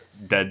of your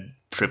dead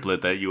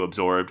triplet that you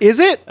absorbed. Is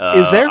it?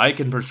 Is there? I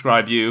can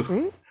prescribe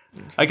you.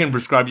 I can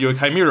prescribe you a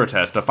chimera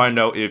test to find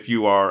out if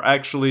you are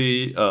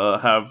actually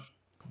have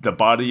the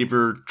body of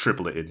your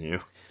triplet in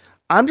you.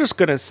 I'm just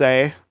gonna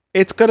say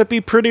it's gonna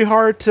be pretty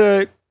hard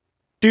to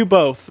do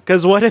both.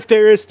 Because what if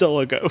there is still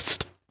a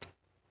ghost?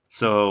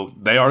 So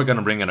they are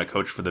gonna bring in a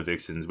coach for the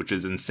Vixens, which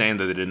is insane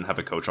that they didn't have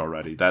a coach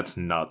already. That's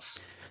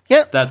nuts.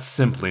 Yeah, That's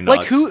simply nuts.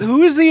 like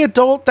who is the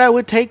adult that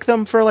would take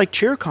them for like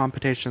cheer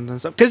competitions and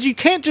stuff? Because you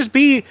can't just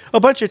be a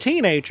bunch of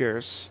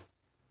teenagers.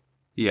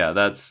 Yeah,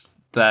 that's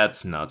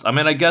nuts. I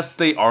mean, I guess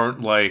they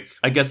aren't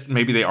I guess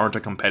maybe they aren't a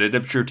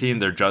competitive cheer team.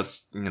 They're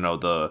just,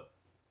 the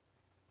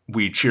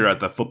we cheer at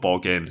the football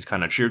games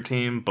kind of cheer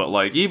team. But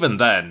like even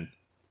then,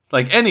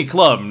 like any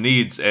club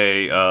needs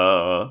an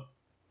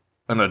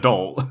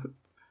adult.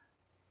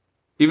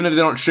 Even if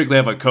they don't strictly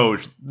have a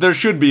coach, there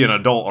should be an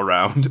adult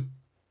around.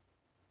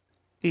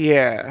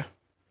 Yeah,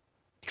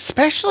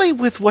 especially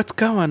with what's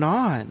going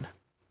on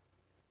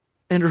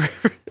in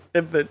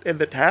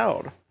the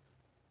town.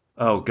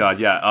 Oh god,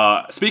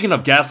 yeah. Speaking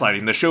of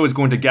gaslighting, the show is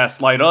going to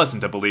gaslight us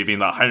into believing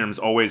that Hiram's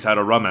always had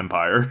a rum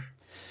empire.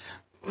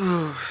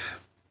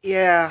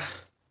 Yeah.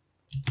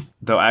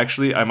 Though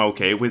actually, I'm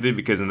okay with it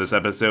because in this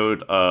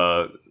episode,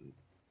 wow,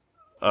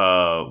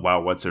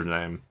 what's her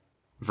name?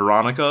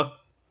 Veronica,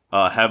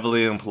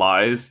 heavily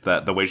implies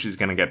that the way she's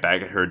gonna get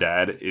back at her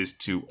dad is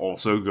to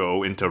also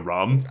go into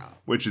rum,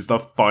 which is the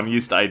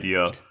funniest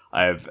idea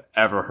I have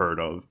ever heard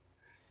of.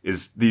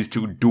 Is these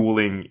two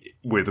dueling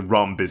with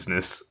rum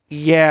business.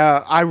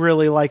 Yeah, I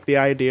really like the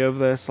idea of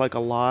this, like, a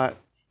lot.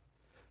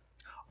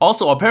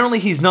 Also, apparently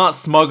he's not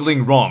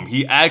smuggling rum.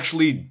 He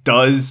actually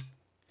does,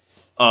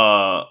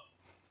 brew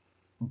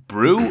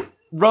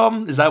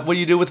rum? Is that what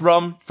you do with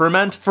rum?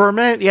 Ferment?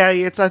 Ferment, yeah,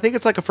 I think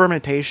it's like a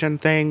fermentation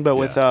thing, but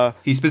with,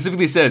 He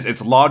specifically says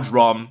it's lodge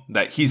rum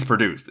that he's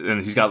produced,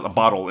 and he's got a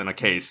bottle in a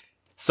case.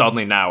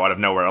 Suddenly now, out of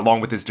nowhere, along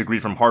with his degree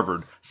from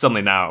Harvard,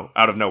 suddenly now,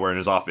 out of nowhere in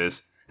his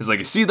office. He's like,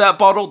 you see that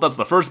bottle? That's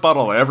the first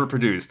bottle I ever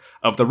produced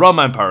of the rum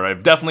empire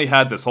I've definitely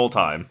had this whole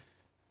time.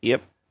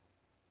 Yep.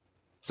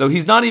 So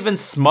he's not even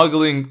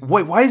smuggling...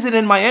 Wait, why is it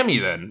in Miami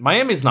then?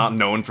 Miami's not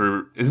known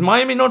for... Is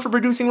Miami known for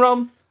producing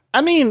rum?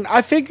 I mean,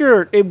 I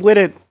figure it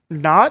wouldn't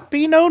not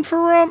be known for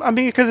rum. I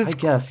mean, because it's... I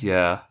guess,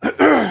 yeah.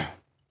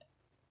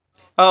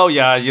 Oh,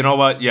 yeah, you know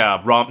what?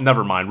 Yeah, rum...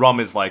 Never mind. Rum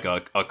is like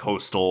a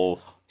coastal,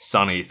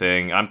 sunny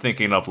thing. I'm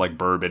thinking of like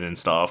bourbon and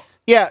stuff.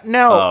 Yeah,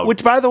 no,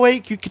 which, by the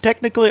way, you can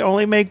technically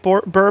only make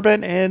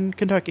bourbon in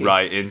Kentucky.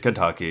 Right, in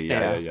Kentucky,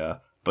 yeah.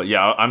 But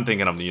yeah, I'm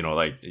thinking of,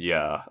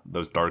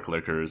 those dark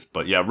liquors.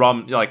 But yeah,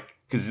 rum,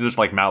 because there's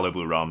like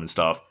Malibu rum and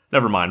stuff.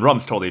 Never mind,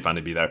 rum's totally fine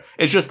to be there.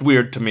 It's just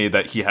weird to me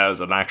that he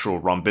has an actual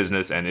rum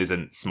business and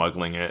isn't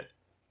smuggling it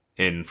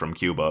in from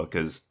Cuba,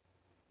 because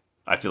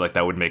I feel like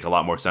that would make a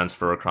lot more sense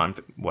for a crime.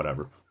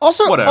 Whatever.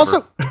 Also,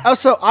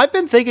 I've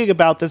been thinking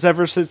about this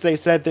ever since they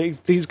said that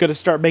he's going to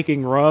start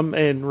making rum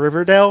in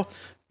Riverdale.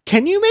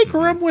 Can you make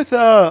rum with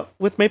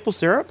maple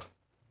syrup?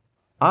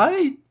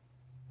 I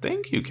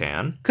think you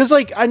can. Cause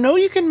like I know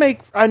you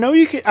make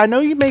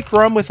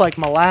rum with like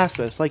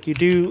molasses, like you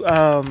do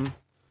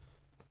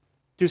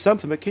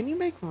something. But can you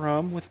make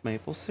rum with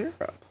maple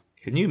syrup?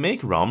 Can you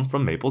make rum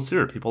from maple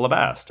syrup? People have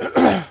asked.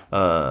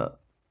 Nope.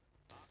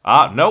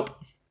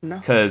 No.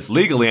 Because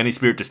legally, any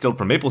spirit distilled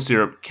from maple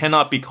syrup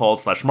cannot be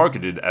called /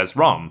 marketed as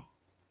rum,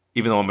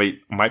 even though it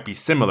might be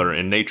similar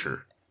in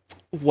nature.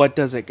 What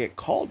does it get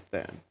called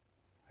then?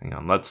 Hang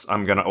on,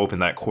 I'm gonna open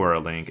that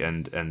Quora link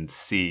and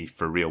see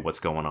for real what's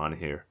going on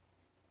here.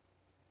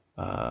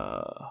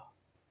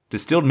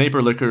 Distilled maple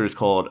liquor is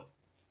called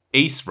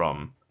Ace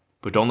Rum,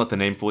 but don't let the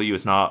name fool you.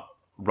 It's not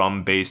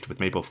rum based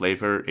with maple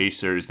flavor.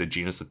 Acer is the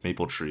genus of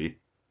maple tree.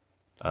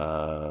 They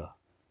are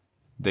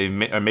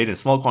made in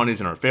small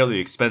quantities and are fairly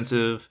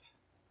expensive.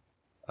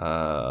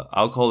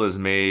 Alcohol is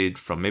made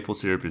from maple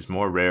syrup is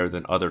more rare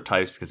than other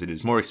types because it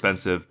is more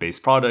expensive base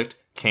product.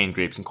 Cane,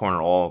 grapes, and corn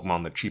are all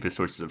among the cheapest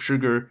sources of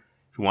sugar.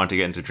 If you want to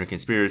get into drinking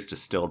spirits,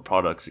 distilled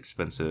products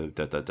expensive.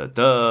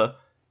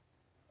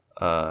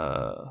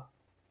 I'm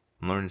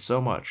learning so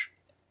much.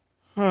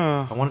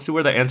 I want to see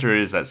where the answer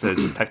is that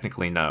says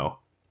technically no.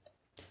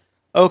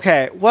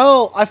 Okay,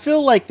 well, I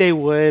feel like they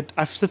would.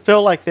 I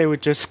feel like they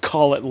would just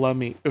call it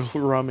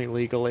rum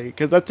illegally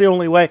because that's the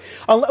only way.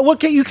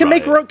 Can you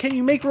make rum? Can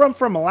you make rum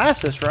from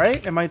molasses?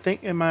 Right? Am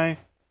I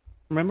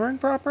remembering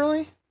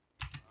properly?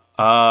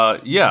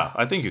 Yeah,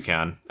 I think you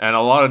can. And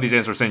a lot of these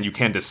answers are saying you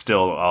can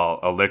distill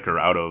a liquor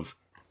out of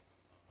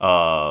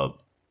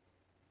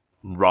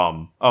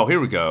rum. Oh,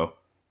 here we go.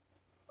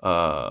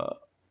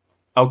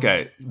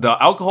 Okay,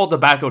 the Alcohol,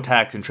 Tobacco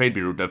Tax and Trade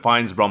Bureau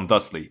defines rum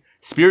thusly: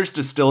 spirits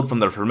distilled from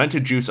the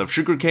fermented juice of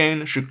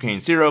sugarcane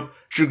syrup,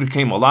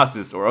 sugarcane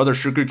molasses, or other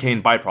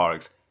sugarcane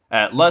byproducts,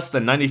 at less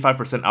than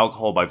 95%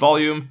 alcohol by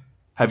volume,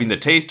 having the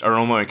taste,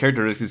 aroma, and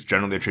characteristics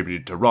generally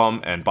attributed to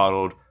rum, and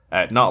bottled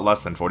at not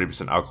less than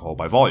 40% alcohol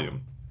by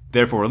volume.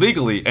 Therefore,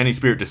 legally, any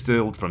spirit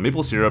distilled from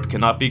maple syrup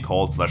cannot be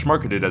called /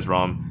 marketed as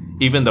rum,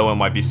 even though it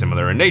might be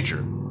similar in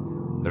nature.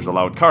 There's a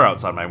loud car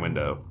outside my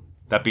window.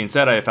 That being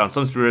said, I have found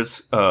some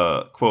spirits,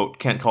 quote,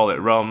 can't call it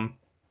rum,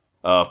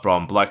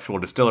 from Black Squirrel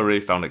Distillery,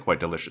 found it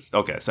quite delicious.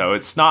 Okay, so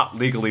it's not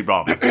legally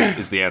rum,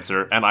 is the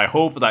answer, and I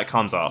hope that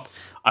comes up.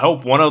 I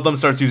hope one of them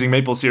starts using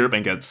maple syrup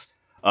and gets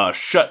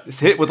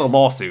hit with a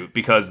lawsuit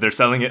because they're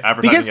selling it,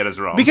 advertising it as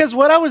rum. Because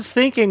what I was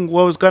thinking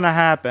was going to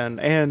happen,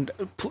 and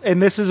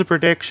this is a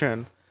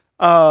prediction,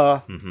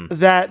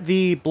 that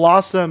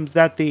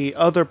the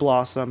other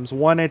Blossoms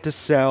wanted to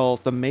sell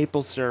the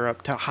maple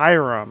syrup to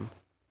Hiram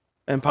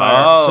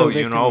Empire. Oh, they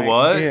you can know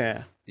what?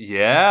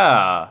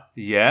 Yeah.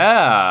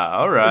 Yeah.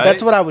 All right.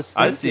 That's what I was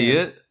thinking. I see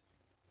it.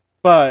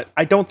 But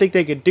I don't think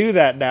they can do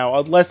that now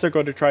unless they're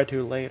going to try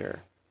to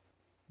later.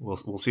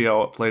 We'll see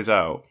how it plays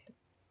out.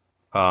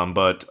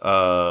 But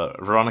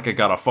Veronica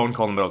got a phone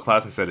call in the middle of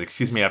class and said,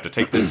 "Excuse me, I have to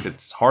take this.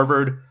 It's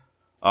Harvard."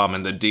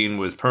 And the dean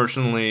was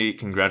personally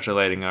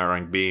congratulating her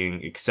on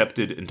being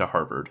accepted into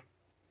Harvard.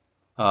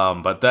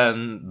 But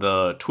then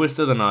the twist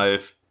of the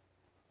knife,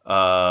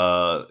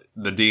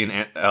 the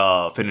dean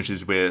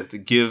finishes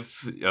with,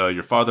 "Give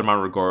your father my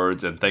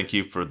regards and thank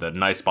you for the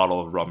nice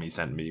bottle of rum he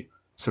sent me."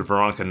 So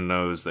Veronica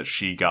knows that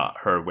she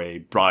got her way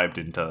bribed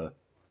into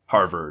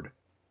Harvard,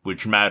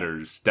 which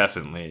matters,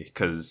 definitely,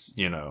 because,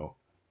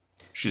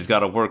 she's got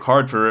to work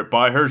hard for it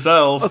by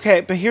herself.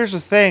 Okay, but here's the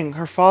thing.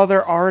 Her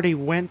father already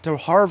went to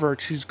Harvard.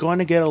 She's going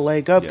to get a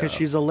leg up because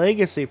she's a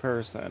legacy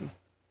person.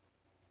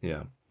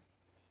 Yeah.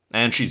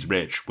 And she's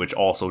rich, which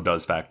also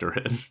does factor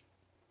in.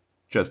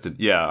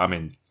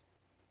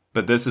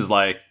 But this is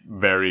like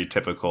very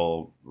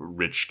typical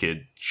rich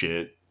kid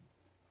shit.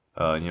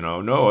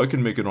 No, I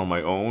can make it on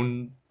my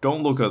own.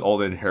 Don't look at all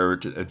the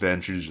inherent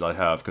advantages I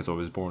have because I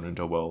was born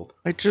into wealth.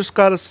 I just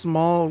got a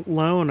small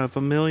loan of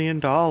 $1 million.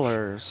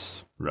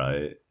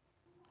 Right.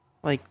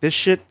 Like, this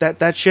shit,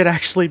 that shit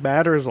actually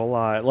matters a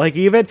lot. Like,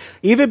 even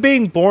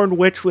being born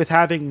rich with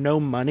having no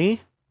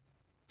money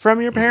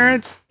from your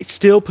parents, it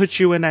still puts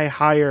you in a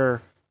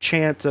higher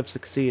chance of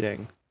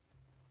succeeding.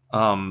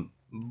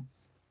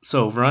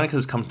 So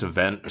Veronica's come to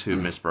vent to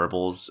Miss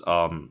Burbles.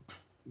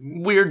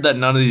 Weird that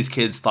none of these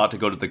kids thought to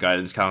go to the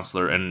guidance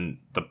counselor in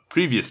the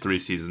previous 3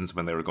 seasons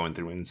when they were going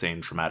through insane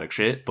traumatic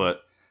shit,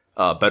 but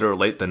better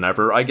late than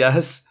never, I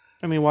guess.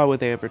 I mean, why would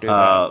they ever do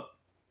that?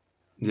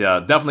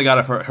 Yeah, definitely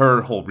got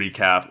her whole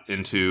recap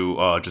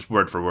into just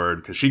word for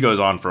word, because she goes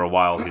on for a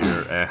while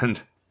here,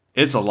 and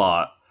it's a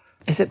lot.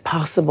 Is it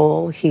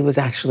possible he was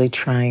actually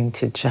trying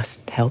to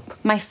just help?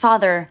 My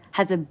father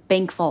has a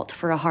bank vault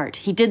for a heart.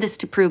 He did this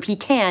to prove he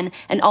can,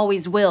 and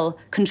always will,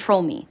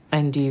 control me.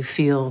 And do you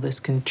feel this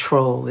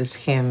control is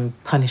him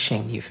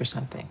punishing you for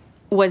something?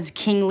 Was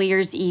King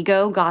Lear's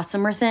ego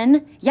gossamer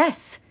thin?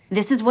 Yes,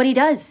 this is what he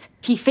does.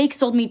 He fake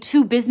sold me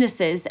 2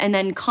 businesses and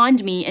then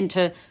conned me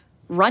into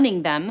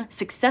running them,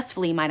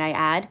 successfully, might I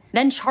add,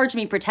 then charged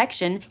me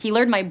protection. He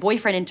lured my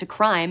boyfriend into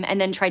crime and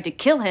then tried to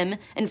kill him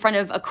in front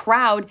of a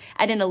crowd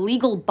at an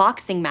illegal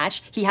boxing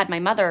match. He had my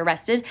mother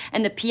arrested,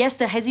 and the pièce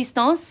de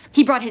résistance,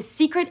 he brought his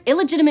secret,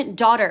 illegitimate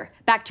daughter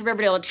back to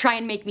Riverdale to try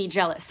and make me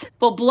jealous.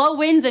 Well, blow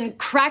winds and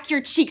crack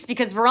your cheeks,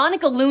 because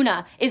Veronica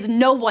Luna is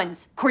no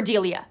one's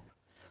Cordelia.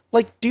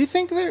 Like, do you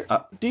think they're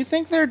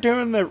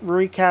doing the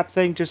recap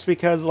thing just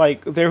because,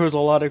 like, there was a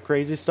lot of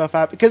crazy stuff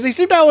happening? Because they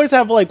seem to always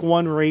have, like,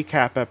 one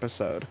recap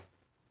episode.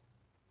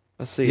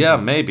 Let's see. Yeah,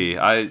 maybe.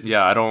 I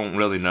don't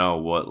really know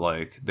what,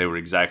 like, they were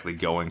exactly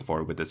going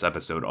for with this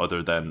episode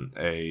other than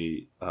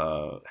a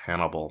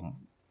Hannibal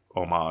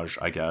homage,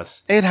 I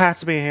guess. It has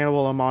to be a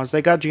Hannibal homage.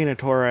 They got Gina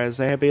Torres.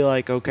 They'd be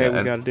like, okay,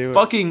 we gotta do it.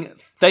 Fucking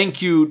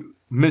thank you,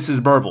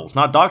 Mrs. Burbles.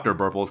 Not Dr.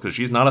 Burbles, because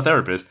she's not a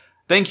therapist.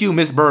 Thank you,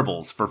 Miss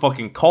Burbles, for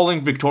fucking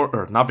calling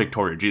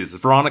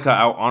Veronica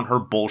out on her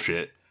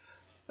bullshit.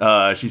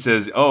 She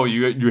says, "Oh,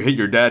 you hate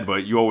your dad,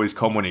 but you always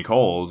come when he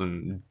calls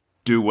and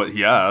do what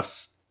he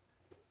asks."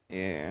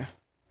 Yeah.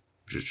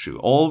 Which is true.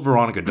 All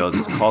Veronica does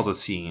is cause a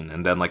scene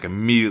and then, like,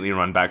 immediately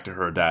run back to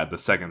her dad the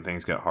second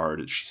things get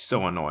hard. She's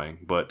so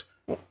annoying. But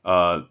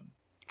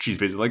she's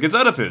basically like, "It's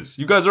Oedipus.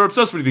 You guys are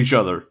obsessed with each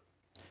other."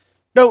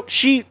 No,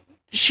 she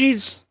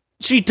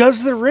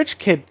does the rich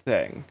kid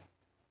thing.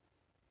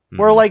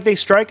 Where, like, they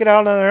strike it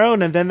out on their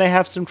own, and then they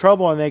have some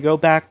trouble, and they go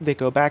back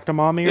to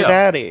mommy or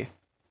daddy.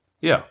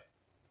 Yeah.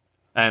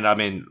 And, I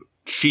mean,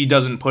 she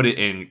doesn't put it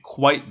in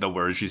quite the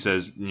words. She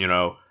says,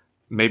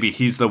 maybe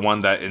he's the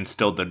one that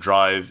instilled the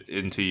drive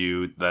into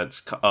you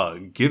that's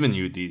given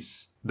you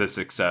this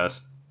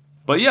success.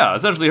 But, yeah,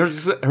 essentially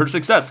her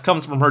success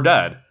comes from her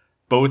dad.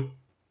 Both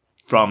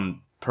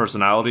from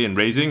personality and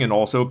raising, and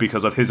also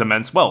because of his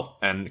immense wealth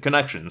and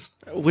connections.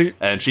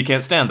 And she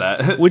can't stand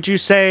that. Would you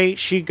say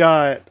she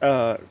got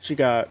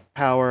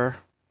power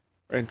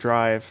and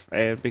drive,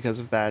 and because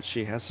of that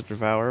she has to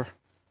devour?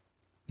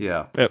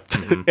 Yeah. Yep.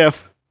 Yep.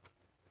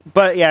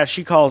 But yeah,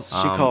 she calls.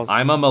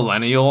 I'm a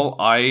millennial.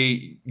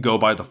 I go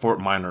by the Fort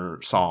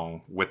Minor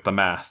song with the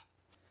math.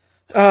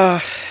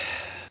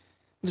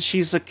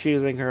 She's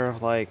accusing her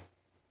of, like,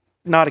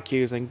 not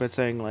accusing, but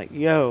saying, like,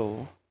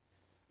 yo,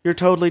 you're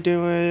totally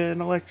doing an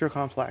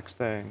electrocomplex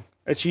thing.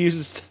 And she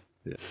uses...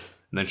 Yeah.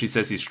 And then she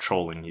says he's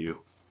trolling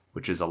you,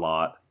 which is a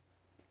lot.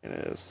 It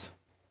is.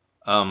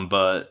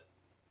 But,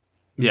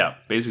 yeah,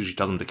 basically she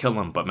tells him to kill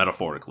him, but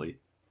metaphorically.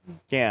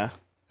 Yeah.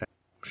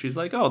 She's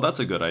like, oh, that's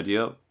a good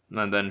idea.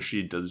 And then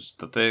she does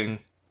the thing.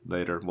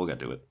 Later, we'll get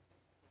to it.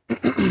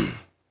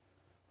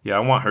 Yeah, I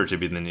want her to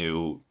be the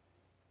new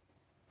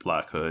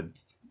Black Hood.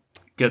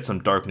 Get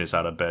some darkness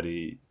out of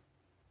Betty,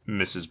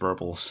 Mrs.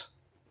 Burbles.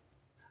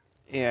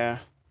 Yeah.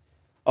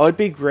 Oh, it'd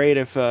be great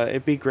if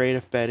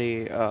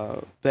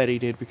Betty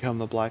did become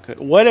the Black Hood.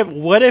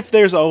 What if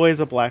there's always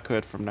a Black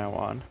Hood from now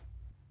on?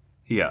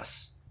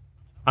 Yes.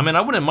 I mean,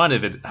 I wouldn't mind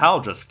if Hal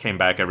just came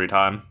back every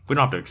time. We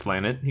don't have to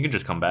explain it. He can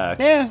just come back.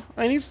 Yeah,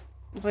 and he's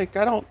like,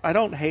 I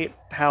don't hate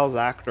Hal's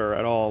actor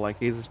at all. Like,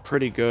 he's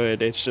pretty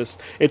good. It's just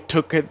they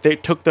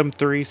took them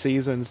 3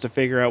 seasons to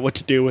figure out what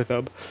to do with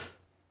him.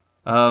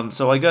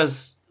 So I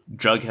guess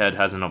Jughead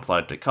hasn't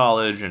applied to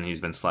college, and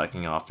he's been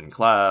slacking off in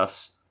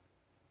class.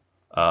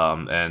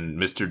 And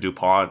Mr.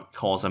 DuPont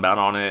calls him out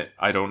on it.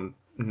 I don't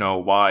know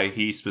why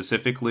he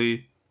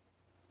specifically.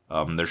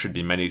 There should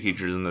be many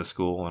teachers in this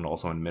school and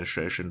also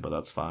administration, but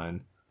that's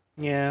fine.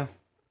 Yeah.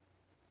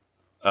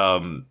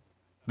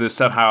 This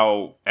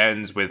somehow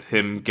ends with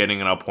him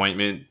getting an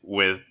appointment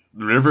with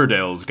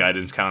Riverdale's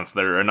guidance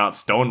counselor, and not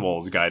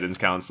Stonewall's guidance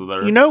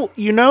counselor.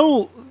 You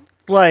know,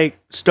 like,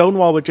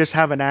 Stonewall would just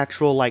have an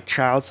actual, like,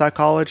 child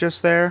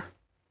psychologist there.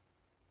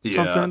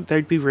 Yeah. Something.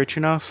 They'd be rich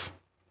enough.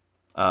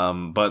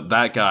 But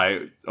that guy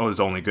is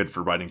only good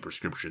for writing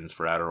prescriptions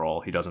for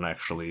Adderall. He doesn't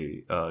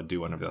actually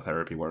do any of the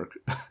therapy work.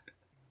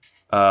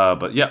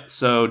 But yeah,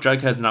 so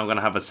Jughead's now going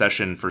to have a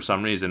session for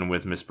some reason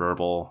with Miss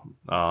Burble.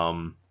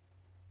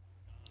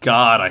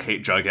 God, I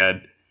hate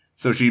Jughead.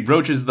 So she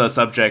broaches the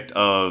subject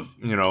of,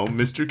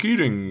 Mr.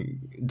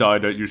 Keating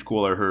died at your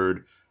school, I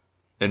heard.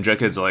 And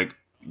Jughead's like,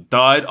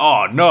 died?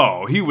 Oh,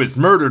 no, he was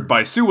murdered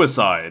by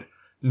suicide.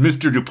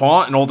 Mr.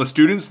 DuPont and all the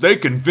students, they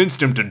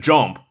convinced him to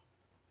jump.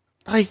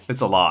 Like,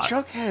 it's a lot.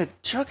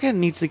 Jughead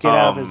needs to get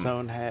out of his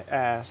own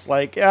ass.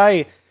 Like,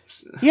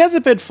 he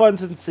hasn't been fun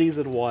since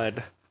season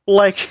 1.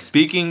 Like,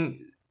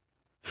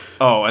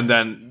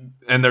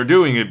 and they're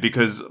doing it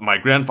because my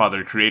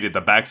grandfather created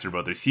the Baxter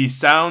Brothers. He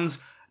sounds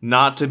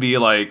not to be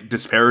like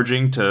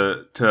disparaging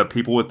to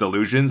people with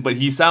delusions, but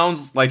he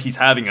sounds like he's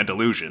having a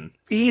delusion.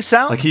 He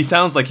sounds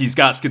like he's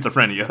got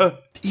schizophrenia.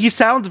 He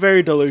sounds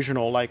very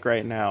delusional, like,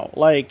 right now.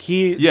 Like,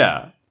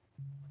 yeah,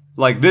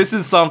 like, this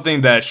is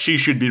something that she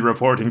should be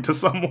reporting to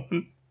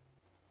someone.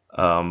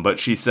 But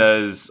she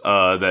says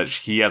that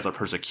he has a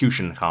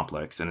persecution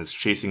complex and is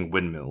chasing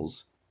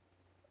windmills.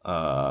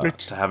 To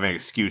have an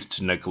excuse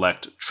to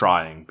neglect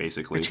trying,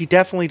 basically. Which he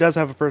definitely does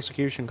have a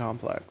persecution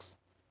complex.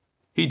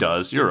 He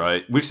does, you're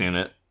right. We've seen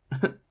it.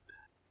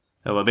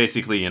 But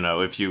basically,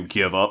 if you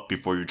give up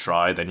before you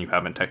try, then you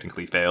haven't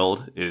technically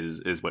failed,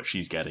 is what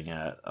she's getting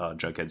at,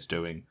 Jughead's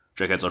doing.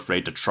 Jughead's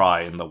afraid to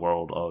try in the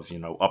world of,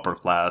 upper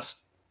class,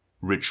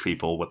 rich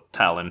people with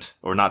talent.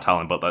 Or not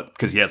talent, but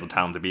because he has the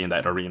talent to be in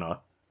that arena.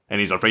 And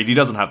he's afraid he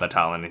doesn't have that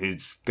talent, and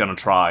he's gonna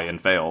try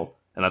and fail.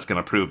 And that's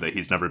gonna prove that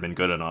he's never been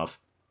good enough.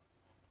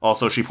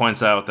 Also, she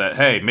points out that,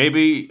 hey,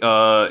 maybe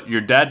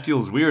your dad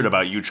feels weird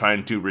about you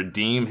trying to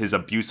redeem his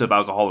abusive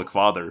alcoholic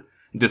father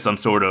into some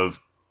sort of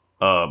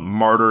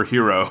martyr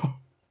hero.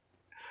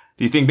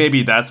 Do you think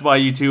maybe that's why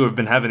you two have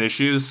been having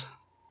issues?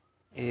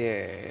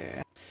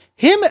 Yeah.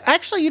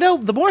 Actually,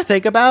 the more I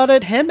think about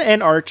it, him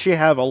and Archie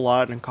have a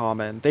lot in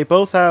common. They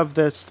both have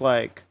this,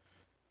 like,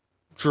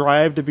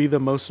 drive to be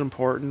the most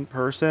important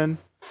person.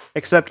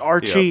 Except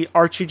Archie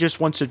just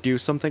wants to do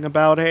something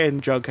about it,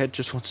 and Jughead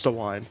just wants to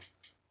whine.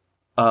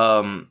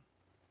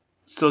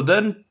 So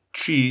then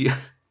she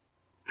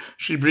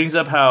brings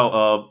up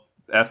how,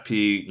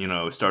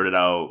 FP, started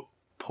out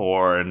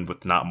poor and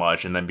with not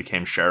much and then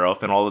became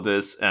sheriff and all of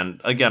this.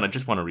 And again, I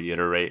just want to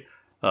reiterate,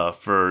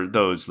 for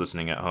those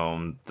listening at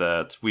home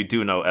that we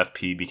do know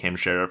FP became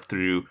sheriff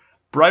through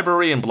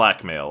bribery and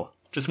blackmail.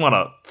 Just want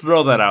to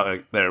throw that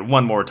out there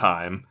one more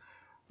time.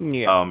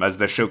 Yeah. As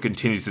the show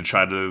continues to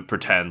try to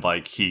pretend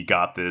like he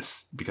got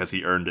this because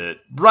he earned it.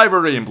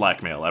 Bribery and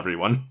blackmail,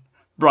 everyone.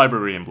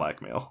 Bribery and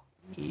blackmail.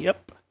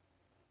 Yep.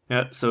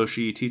 Yeah, so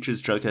she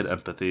teaches Jughead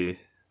empathy,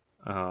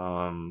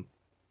 and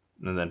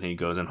then he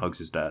goes and hugs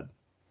his dad.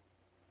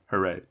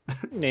 Hooray.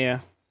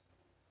 Yeah.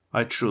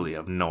 I truly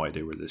have no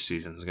idea where this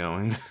season's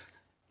going.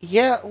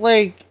 Yeah,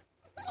 like,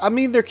 I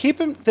mean, they're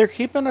keeping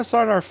us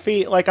on our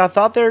feet. Like, I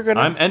thought they were gonna...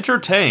 I'm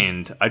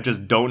entertained. I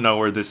just don't know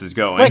where this is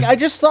going. Like, I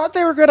just thought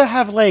they were gonna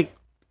have, like,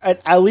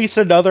 at least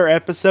another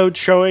episode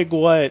showing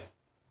what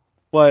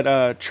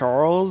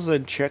Charles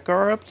and Chick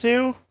are up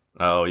to.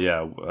 Oh,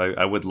 yeah.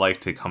 I would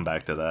like to come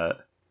back to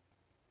that.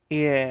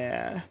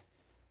 Yeah.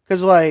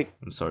 Because, like...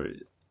 I'm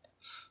sorry.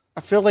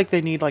 I feel like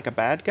they need, like, a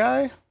bad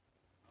guy.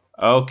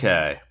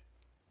 Okay.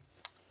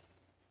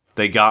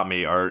 They got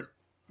me, Art.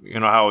 You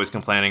know how I was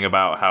complaining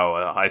about how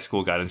a high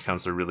school guidance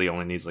counselor really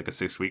only needs, like, a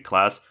 6-week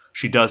class?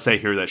 She does say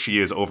here that she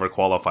is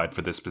overqualified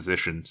for this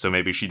position, so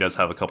maybe she does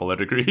have a couple of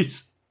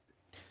degrees.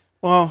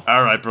 Well...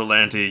 Alright,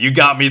 Berlanti, you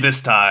got me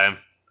this time!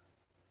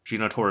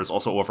 Gina Torres is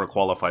also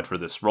overqualified for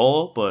this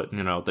role, but,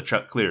 the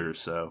check clears,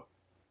 so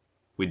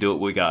we do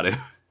what we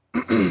gotta.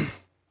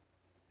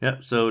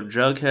 Yep, so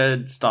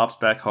Jughead stops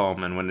back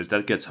home, and when his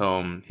dad gets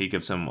home, he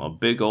gives him a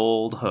big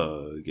old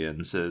hug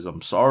and says,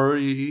 I'm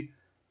sorry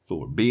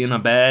for being a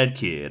bad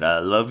kid. I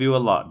love you a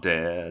lot,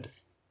 Dad.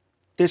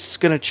 This is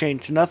gonna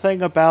change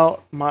nothing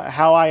about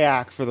how I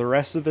act for the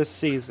rest of this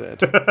season.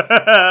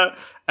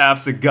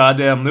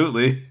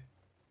 Abso-goddamn-lutely.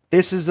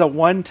 This is the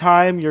one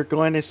time you're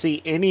going to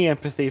see any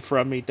empathy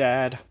from me,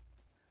 Dad.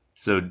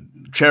 So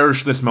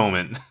cherish this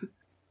moment.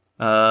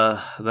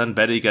 Then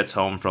Betty gets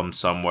home from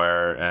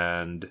somewhere,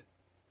 and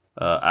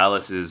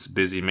Alice is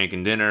busy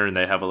making dinner, and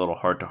they have a little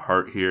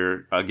heart-to-heart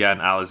here.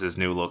 Again, Alice's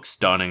new look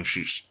stunning.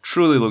 She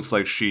truly looks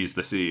like she's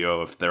the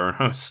CEO of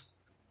Theranos.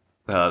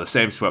 The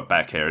same swept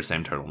back hair,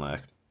 same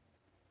turtleneck.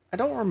 I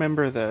don't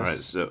remember this. All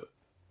right, so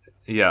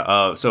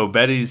yeah, so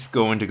Betty's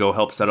going to go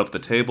help set up the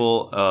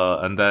table,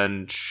 and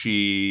then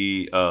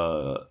she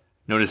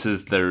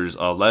notices there's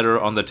a letter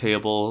on the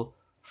table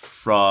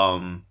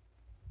from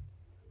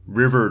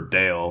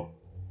Riverdale.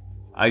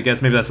 I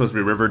guess maybe that's supposed to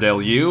be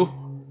Riverdale U.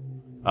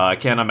 I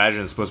can't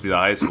imagine it's supposed to be the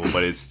high school,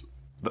 but it's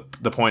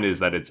the point is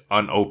that it's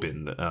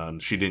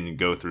unopened. She didn't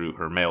go through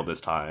her mail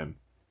this time,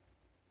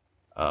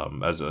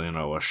 as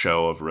a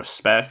show of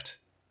respect.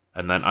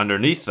 And then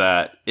underneath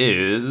that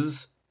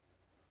is,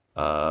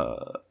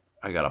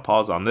 I gotta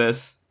pause on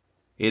this.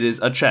 It is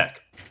a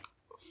check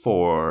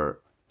for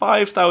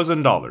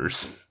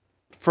 $5,000.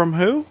 From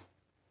who?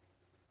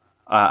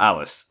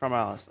 Alice. From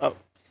Alice. Oh.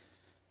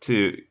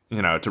 To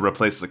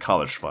replace the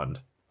college fund.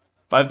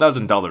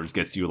 $5,000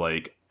 gets you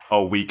like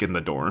a week in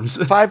the dorms.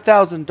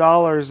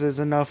 $5,000 is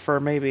enough for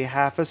maybe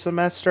half a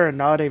semester and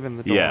not even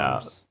the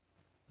dorms.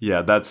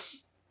 Yeah,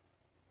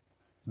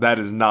 that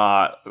is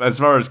not, as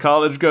far as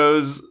college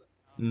goes,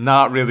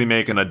 not really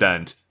making a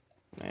dent.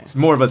 It's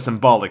more of a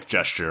symbolic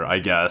gesture, I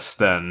guess,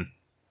 than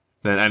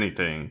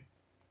anything.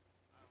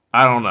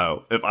 I don't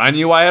know. If I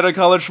knew I had a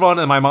college fund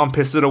and my mom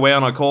pissed it away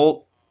on a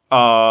cult,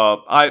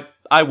 I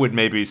would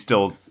maybe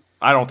still.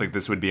 I don't think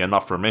this would be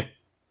enough for me.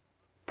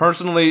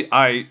 Personally,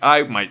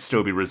 I might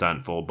still be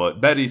resentful,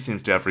 but Betty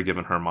seems to have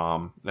forgiven her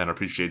mom and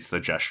appreciates the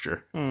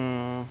gesture.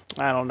 I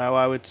don't know.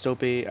 I'd still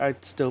be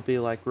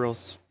like real.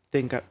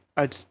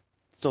 I'd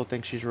still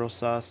think she's real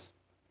sus.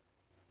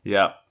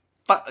 Yeah,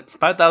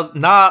 5,000.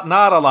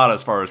 Not a lot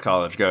as far as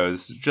college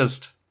goes.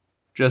 Just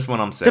what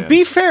I'm saying. To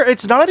be fair,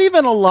 it's not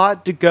even a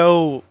lot to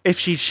go if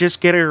she's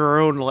just getting her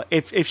own.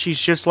 If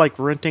she's just like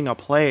renting a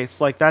place,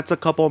 like that's a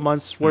couple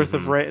months worth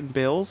of rent and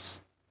bills.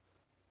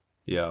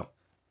 Yeah.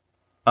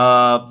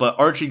 But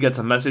Archie gets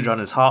a message on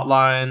his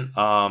hotline.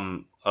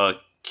 A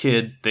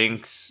kid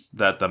thinks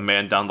that the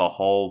man down the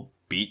hall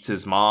beats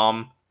his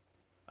mom,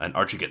 and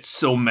Archie gets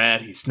so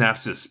mad he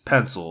snaps his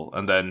pencil,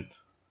 and then,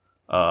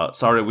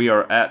 sorry, we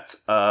are at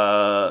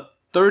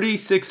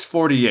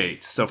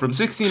 3648. So from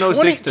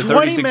 1606 to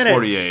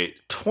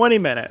 3648. 20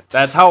 minutes.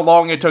 That's how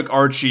long it took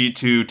Archie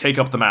to take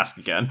up the mask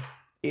again.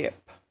 Yep.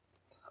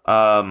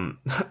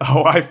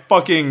 I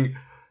fucking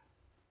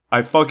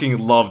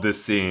love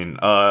this scene.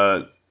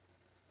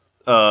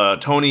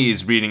 Tony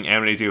is reading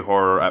animated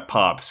horror at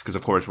Pops, because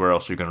of course, where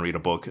else are you going to read a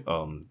book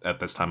at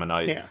this time of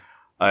night? Yeah.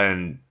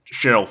 And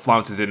Cheryl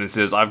flounces in and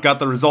says, "I've got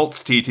the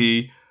results,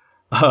 TT."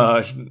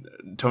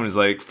 Tony's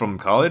like, "From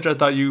college? I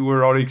thought you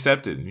were already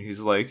accepted." And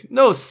he's like,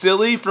 "No,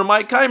 silly, from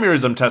my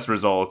chimerism test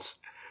results."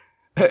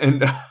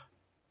 And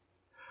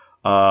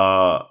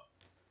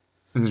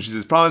she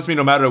says, "Promise me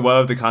no matter what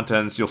of the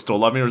contents, you'll still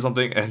love me," or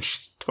something. And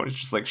Tony's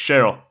just like,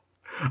 "Cheryl,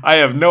 I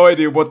have no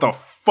idea what the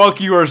fuck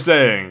you are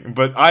saying,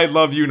 but I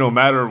love you no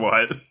matter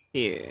what."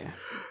 Yeah.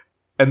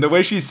 And the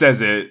way she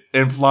says it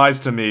implies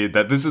to me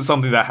that this is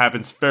something that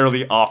happens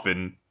fairly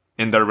often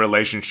in their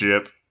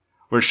relationship,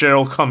 where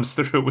Cheryl comes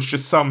through with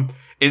just some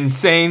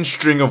insane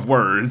string of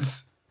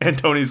words, and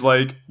Tony's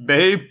like,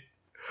 "Babe,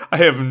 I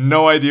have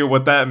no idea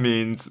what that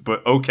means,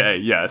 but okay,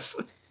 yes."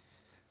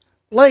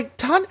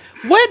 Like,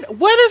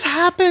 what has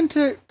happened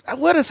to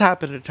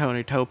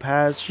Tony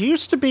Topaz? She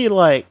used to be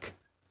like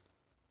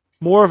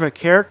more of a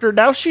character.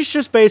 Now she's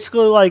just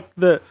basically like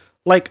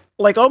like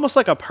almost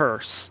like a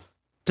purse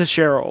to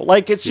Cheryl.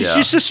 Like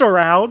she's just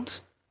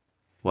around.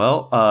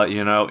 Well,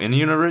 in the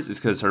universe, it's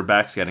because her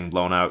back's getting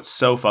blown out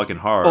so fucking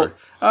hard.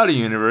 Out of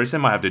universe, it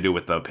might have to do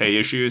with the pay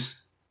issues.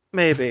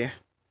 Maybe.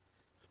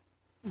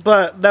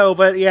 But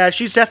yeah,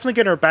 she's definitely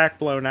getting her back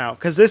blown out,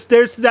 because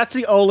that's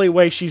the only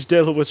way she's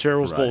dealing with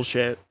Cheryl's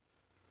bullshit.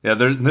 Yeah,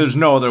 there's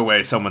no other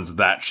way someone's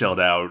that chilled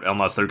out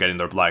unless they're getting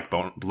their back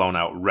blown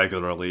out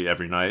regularly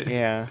every night.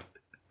 Yeah.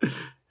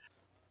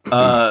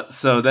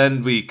 So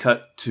then we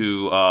cut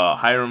to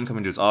Hiram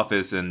coming to his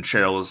office, and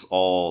Cheryl's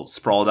all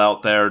sprawled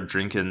out there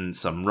drinking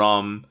some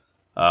rum.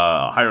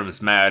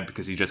 Hiram's mad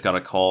because he just got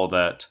a call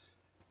that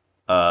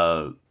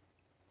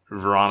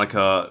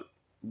Veronica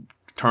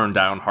turned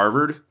down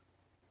Harvard.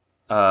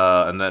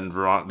 And then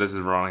this is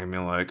Veronica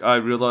being like, "I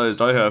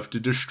realized I have to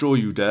destroy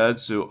you, Dad,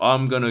 so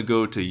I'm gonna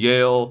go to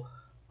Yale,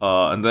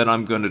 and then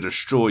I'm gonna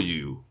destroy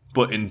you.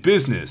 But in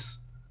business,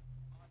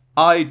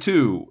 I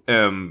too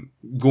am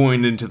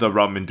going into the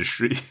rum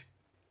industry,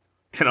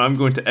 and I'm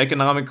going to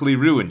economically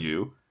ruin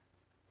you."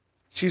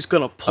 She's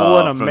gonna pull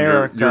in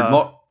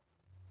America.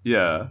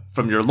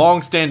 From your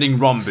long-standing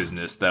rum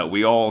business that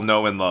we all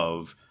know and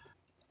love.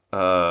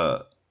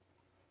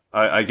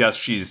 I guess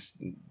she's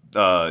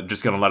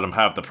just gonna let him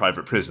have the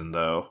private prison,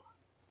 though.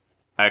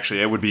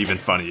 Actually, it would be even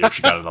funnier if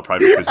she got in the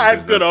private prison.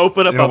 I'm gonna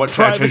open up a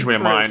private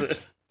prison.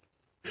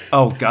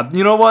 Oh god,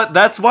 you know what?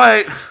 That's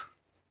why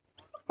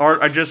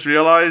Art, I just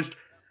realized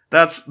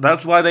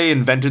that's why they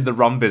invented the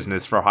rum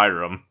business for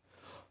Hiram.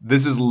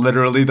 This is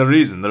literally the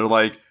reason. They're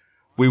like,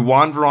 we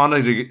want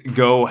Veronica to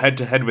go head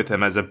to head with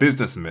him as a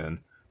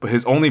businessman, but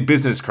his only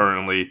business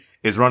currently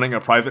is running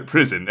a private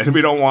prison, and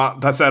we don't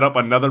want to set up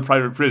another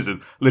private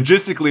prison.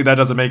 Logistically, that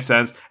doesn't make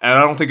sense, and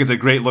I don't think it's a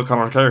great look on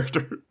our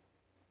character.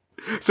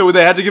 So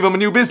they had to give him a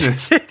new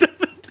business.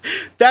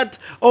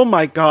 Oh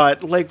my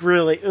god, like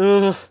really,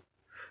 ugh.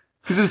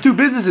 Because his two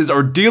businesses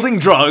are dealing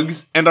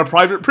drugs and a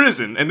private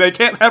prison, and they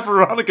can't have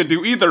Veronica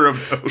do either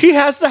of those. He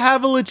has to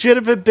have a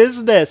legitimate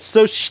business,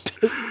 so she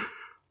does.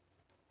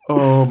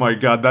 Oh my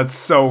god, that's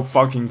so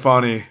fucking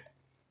funny.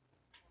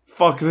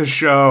 Fuck the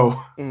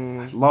show.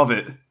 I love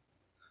it.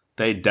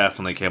 They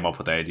definitely came up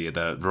with the idea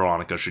that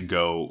Veronica should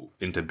go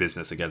into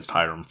business against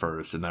Hiram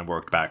first, and then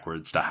worked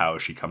backwards to how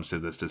she comes to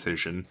this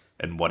decision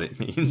and what it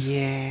means.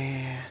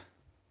 Yeah.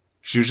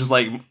 She was just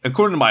like,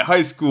 according to my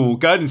high school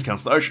guidance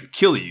counselor, I should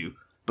kill you.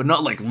 But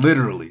not like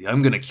literally.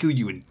 I'm gonna kill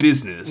you in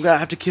business. I'm gonna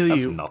have to kill That's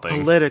you nothing.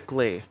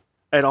 politically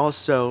and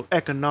also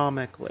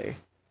economically.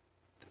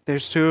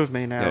 There's two of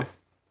me now.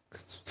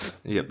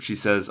 Yep, she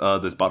says,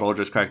 this bottle I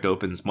just cracked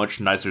open is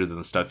much nicer than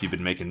the stuff you've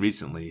been making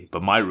recently,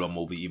 but my rum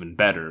will be even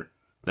better.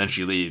 Then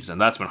she leaves,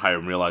 and that's when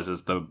Hiram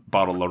realizes the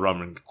bottle of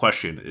rum in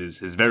question is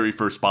his very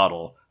first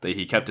bottle that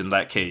he kept in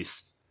that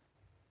case.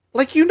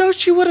 Like, you know,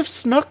 she would have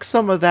snuck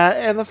some of that,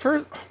 and the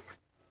first...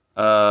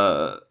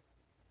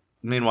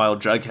 Meanwhile,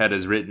 Jughead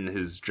has written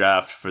his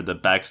draft for the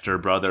Baxter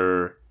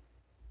Brother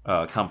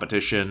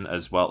competition,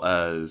 as well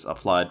as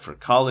applied for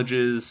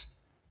colleges.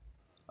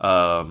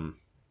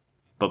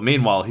 But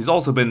meanwhile, he's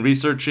also been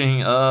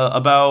researching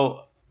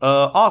about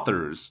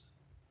authors.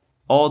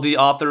 All the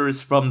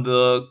authors from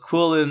the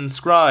Quillen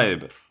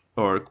Scribe,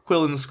 or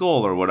Quillen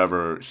Skull, or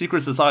whatever, secret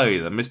society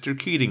that Mr.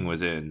 Keating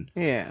was in.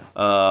 Yeah.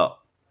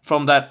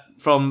 From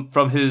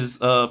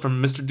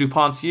Mr.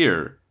 DuPont's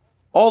year.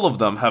 All of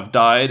them have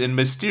died in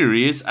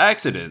mysterious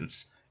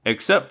accidents,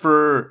 except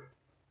for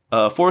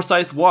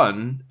Forsyth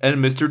 1 and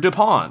Mr.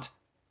 DuPont.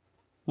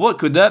 What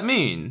could that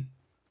mean?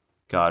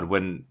 God,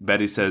 when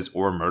Betty says,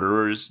 or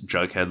murderers,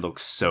 Jughead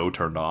looks so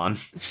turned on.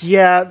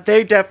 Yeah,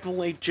 they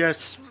definitely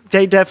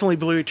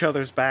blew each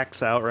other's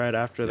backs out right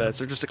after this.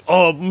 They're just like,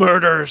 oh,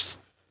 murders!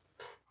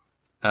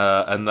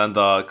 And then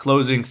the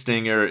closing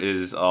stinger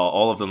is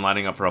all of them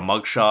lining up for a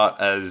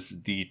mugshot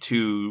as the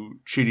two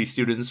shitty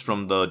students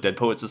from the Dead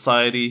Poet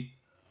Society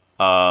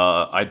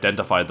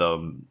identify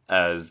them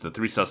as the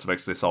three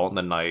suspects they saw on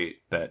the night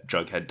that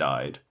Jughead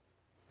died.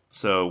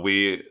 So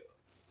we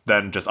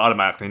then just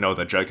automatically know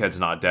that Jughead's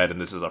not dead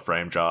and this is a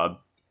frame job.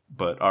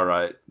 But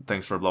alright,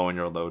 thanks for blowing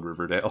your load,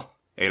 Riverdale.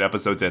 8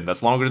 episodes in,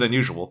 that's longer than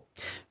usual.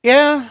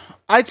 Yeah,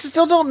 I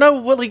still don't know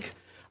what,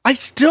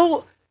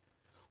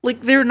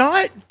 they're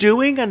not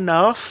doing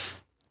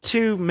enough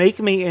to make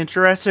me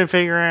interested in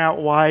figuring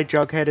out why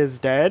Jughead is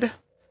dead.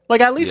 Like,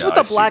 at least with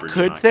the Black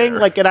Hood thing,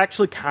 like, it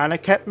actually kind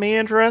of kept me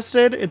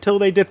interested until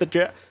they did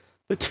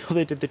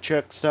the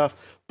Chuck stuff.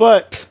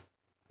 But,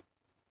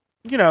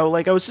 you know,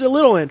 like, I was a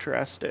little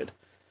interested.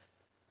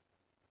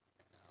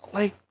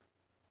 Like,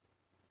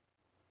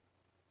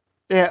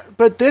 yeah,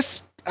 but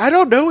this, I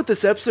don't know what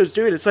this episode's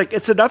doing. It's like,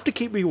 it's enough to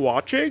keep me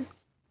watching,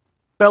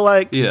 but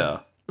like... Yeah.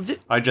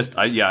 I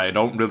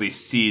don't really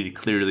see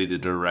clearly the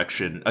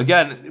direction.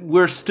 Again,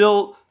 we're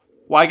still...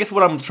 Well, I guess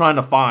what I'm trying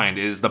to find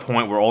is the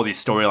point where all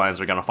these storylines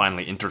are going to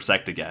finally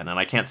intersect again, and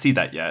I can't see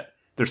that yet.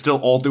 They're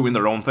still all doing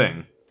their own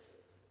thing.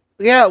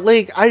 Yeah,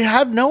 like, I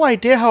have no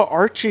idea how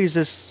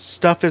Archie's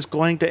stuff is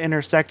going to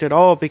intersect at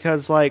all,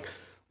 because, like,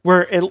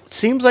 it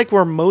seems like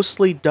we're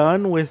mostly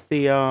done with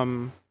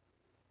the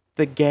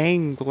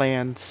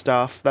gangland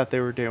stuff that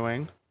they were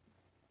doing.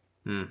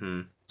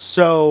 Mm-hmm.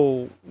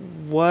 So,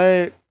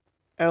 what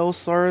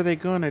else are they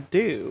gonna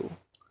do?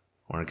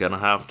 We're gonna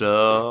have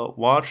to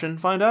watch and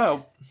find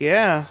out.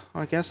 Yeah,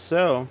 I guess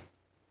so.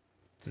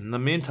 In the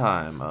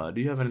meantime, do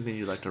you have anything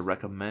you'd like to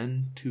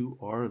recommend to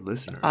our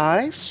listeners?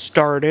 I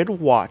started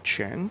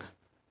watching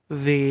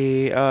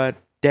the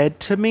Dead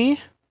to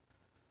Me.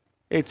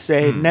 It's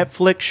a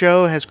Netflix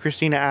show. It has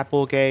Christina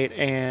Applegate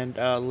and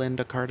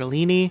Linda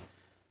Cardellini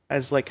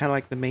as like kind of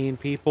like the main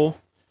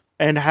people,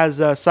 and it has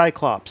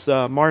Cyclops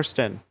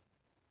Marston.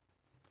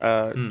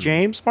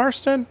 James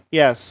Marston?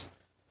 Yes.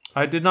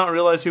 I did not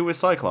realize he was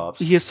Cyclops.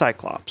 He is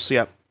Cyclops,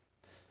 yep.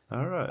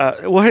 All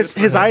right. Well,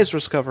 his eyes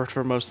were covered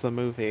for most of the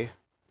movie.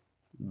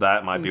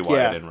 That might be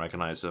why I didn't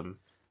recognize him.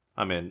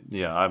 I mean,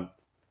 yeah,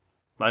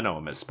 I know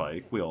him as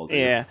Spike. We all do.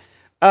 Yeah.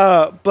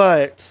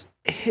 But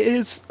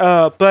it's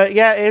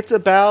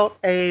about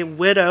a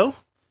widow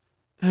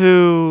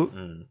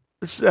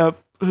whose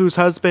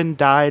husband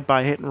died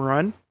by hit and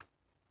run.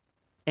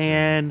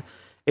 And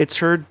it's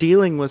her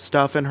dealing with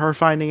stuff and her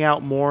finding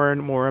out more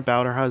and more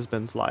about her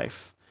husband's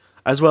life.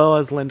 As well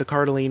as Linda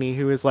Cardellini,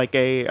 who is like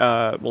a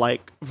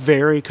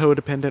very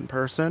codependent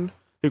person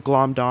who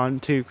glommed on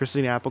to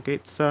Christina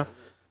Applegate's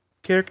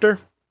character.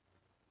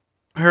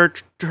 Her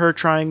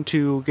trying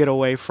to get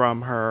away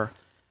from her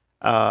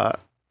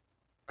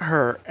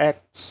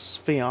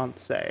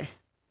ex-fiance.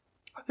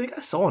 I think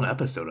I saw an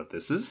episode of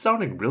this. This is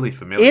sounding really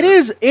familiar. It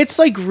is. It's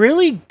like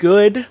really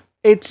good.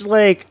 It's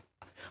like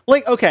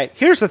okay.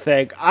 Here's the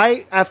thing.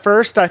 At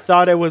first I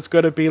thought it was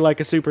gonna be like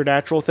a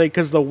supernatural thing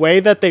because the way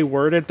that they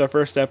worded the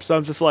first episode,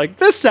 I'm just like,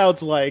 this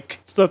sounds like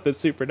something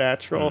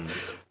supernatural.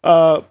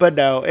 But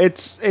no,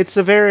 it's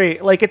a very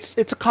like it's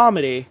a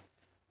comedy,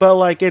 but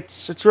like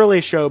it's really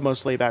a show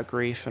mostly about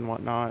grief and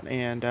whatnot,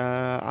 and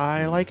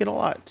I like it a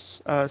lot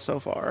so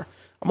far.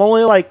 I'm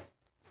only like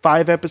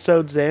 5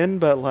 episodes in,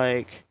 but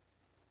like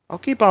I'll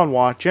keep on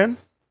watching.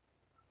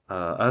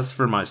 As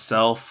for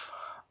myself,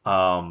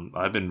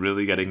 I've been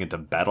really getting into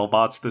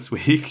BattleBots this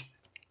week.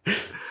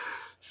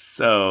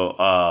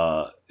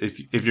 So,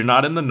 if you're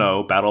not in the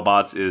know,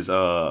 BattleBots is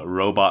a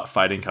robot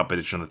fighting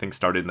competition. I think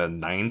started in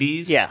the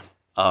 90s. Yeah.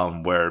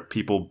 Where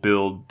people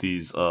build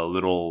these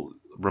little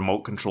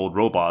remote-controlled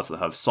robots that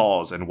have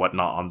saws and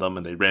whatnot on them,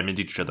 and they ram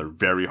into each other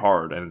very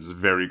hard, and it's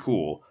very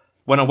cool.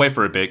 Went away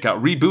for a bit,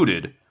 got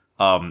rebooted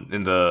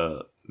in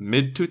the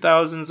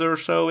mid-2000s or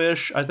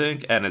so-ish, I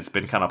think, and it's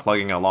been kind of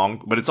plugging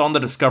along, but it's on the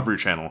Discovery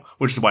Channel,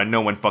 which is why no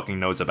one fucking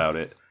knows about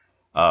it.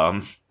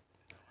 And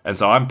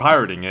so I'm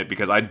pirating it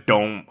because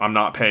I'm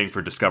not paying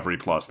for Discovery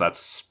Plus.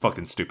 That's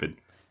fucking stupid.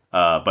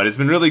 But it's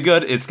been really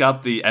good. It's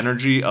got the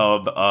energy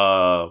of,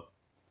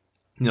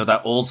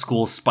 that old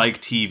school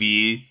Spike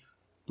TV,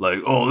 like,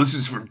 oh, this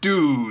is for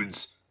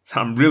dudes.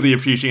 I'm really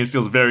appreciating it. It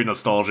feels very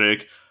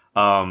nostalgic.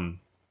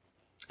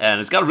 And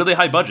it's got a really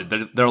high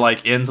budget. They're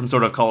like in some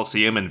sort of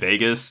Coliseum in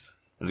Vegas.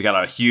 And they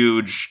got a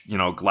huge,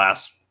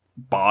 glass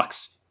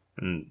box.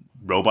 And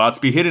robots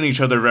be hitting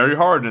each other very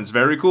hard. And it's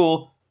very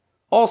cool.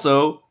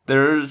 Also,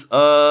 there's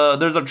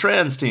a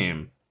trans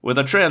team with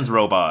a trans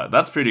robot.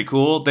 That's pretty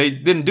cool. They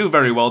didn't do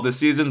very well this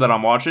season that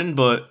I'm watching,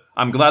 but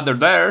I'm glad they're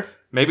there.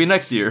 Maybe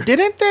next year. Did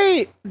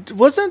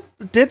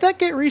that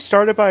get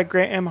restarted by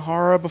Grant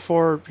Imahara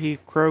before he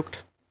croaked?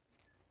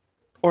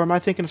 Or am I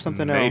thinking of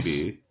something else?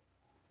 Maybe.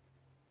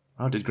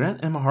 Oh, did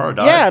Grant Imahara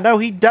die? Yeah, no,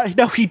 he died.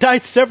 No, he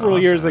died several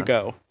years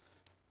ago.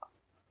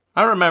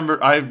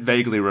 I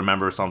vaguely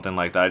remember something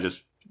like that. I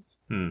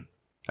didn't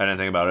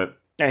think about it.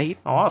 Yeah,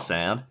 that's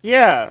sad.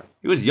 Yeah,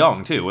 he was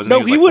young too, wasn't he?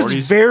 No, he was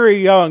 40s?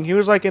 very young. He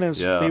was like in his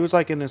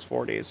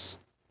 40s.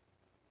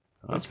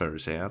 Oh, that's very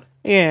sad.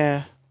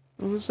 Yeah,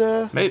 it was.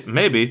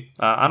 Maybe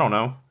I don't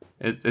know.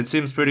 It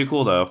seems pretty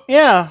cool though.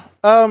 Yeah.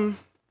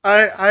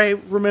 I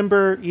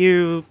remember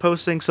you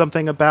posting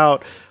something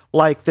about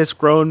like this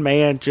grown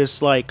man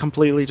just like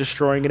completely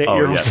destroying it at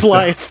your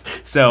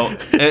life. So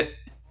it,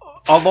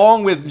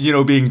 along with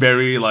being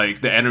very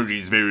like the energy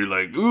is very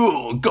like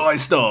ooh guy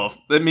stuff.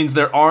 That means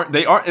they aren't.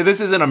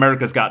 This isn't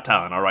America's Got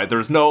Talent, all right.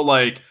 There's no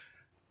like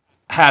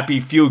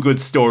happy feel good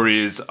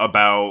stories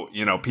about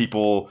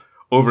people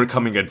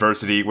overcoming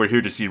adversity. We're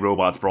here to see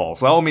robots brawl.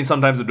 So that will mean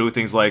sometimes they do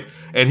things like,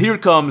 and here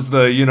comes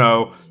the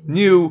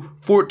new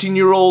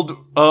 14-year-old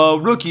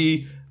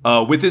rookie.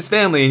 With his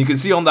family, and you can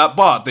see on that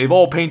bot, they've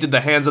all painted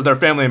the hands of their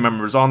family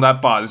members on that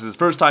bot. This is his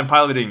first time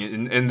piloting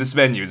in this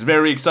venue. It's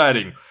very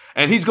exciting.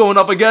 And he's going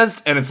up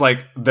against, and it's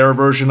like their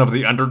version of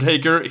The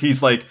Undertaker.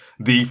 He's like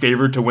the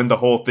favorite to win the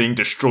whole thing,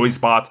 destroys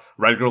bots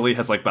regularly,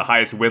 has like the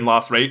highest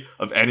win-loss rate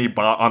of any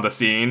bot on the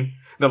scene.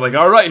 They're like,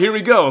 all right, here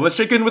we go. Let's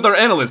check in with our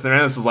analyst. And the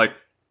analyst is like,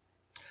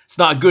 it's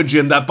not good,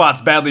 Jim. That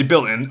bot's badly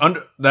built, and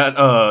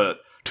that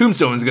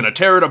Tombstone is going to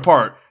tear it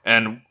apart.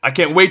 And I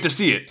can't wait to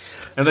see it.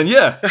 And then,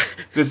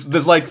 this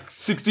like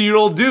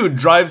 60-year-old dude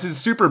drives his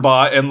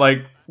Superbot and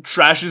like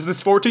trashes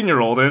this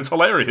 14-year-old, and it's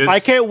hilarious.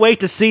 I can't wait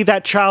to see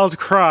that child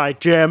cry,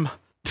 Jim.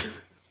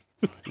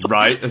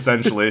 Right,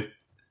 essentially.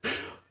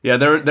 Yeah,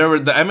 there were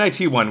the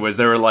MIT one was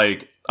there were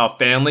like a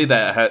family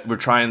that were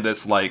trying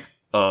this like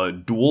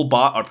dual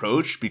bot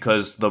approach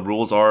because the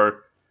rules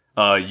are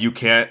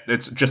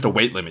it's just a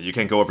weight limit. You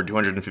can't go over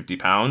 250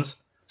 pounds.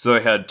 So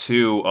they had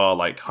two,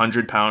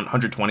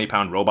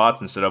 120-pound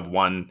robots instead of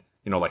one,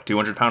 like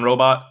 200-pound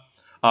robot.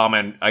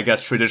 And I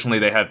guess traditionally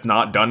they have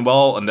not done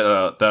well. And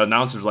the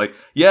announcer's like,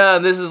 yeah,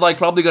 this is like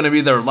probably going to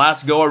be their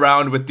last go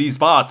around with these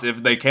bots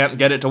if they can't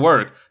get it to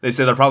work. They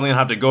say they're probably going to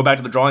have to go back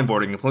to the drawing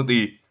board and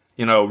completely,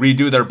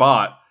 redo their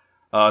bot.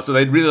 So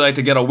they'd really like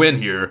to get a win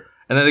here.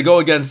 And then they go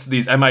against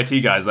these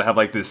MIT guys that have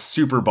like this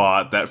super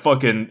bot that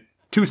fucking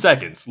 2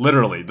 seconds,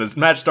 literally. The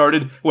match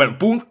started, went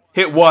boom,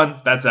 hit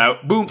 1, that's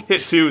out. Boom,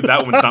 hit 2,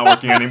 that one's not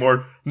working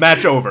anymore.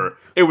 Match over.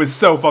 It was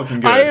so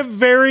fucking good. I am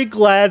very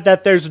glad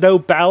that there's no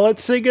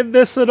balancing in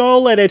this at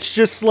all, and it's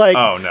just like,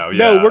 oh no,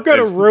 yeah, no, we're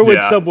gonna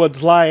ruin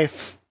someone's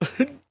life.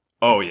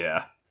 Oh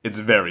yeah, it's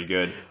very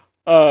good.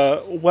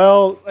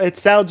 Well, it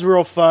sounds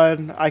real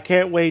fun. I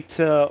can't wait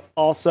to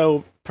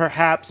also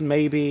perhaps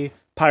maybe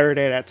pirate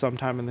it at some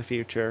time in the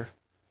future.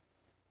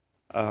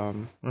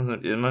 You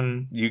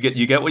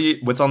get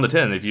what's on the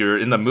tin. If you're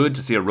in the mood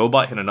to see a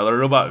robot hit another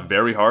robot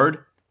very hard,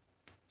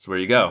 that's where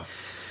you go.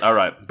 All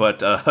right,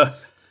 but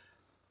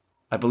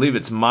I believe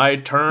it's my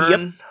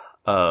turn.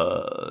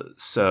 Yep.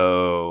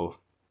 So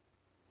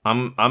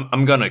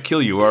I'm gonna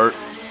kill you, Art,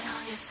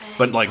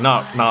 but like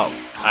not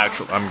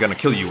actual. I'm gonna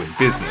kill you in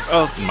business.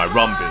 Oh, in my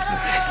rum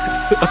business.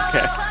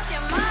 Okay.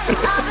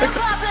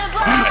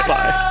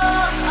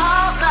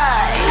 Bye.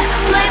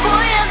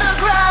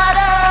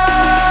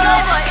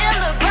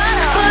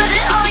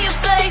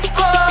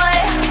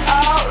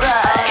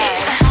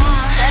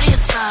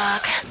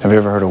 Have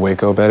you ever heard of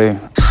Waco, Betty?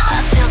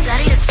 I feel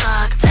daddy as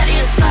fuck, daddy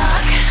as fuck.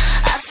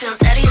 I feel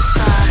daddy as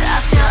fuck.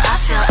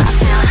 I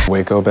feel.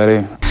 Waco,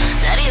 Betty?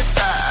 Daddy as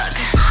fuck.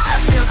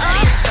 I feel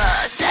daddy as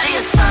fuck, daddy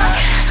as fuck.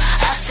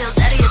 I feel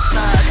daddy as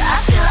fuck.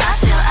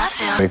 I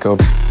feel.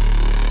 Waco.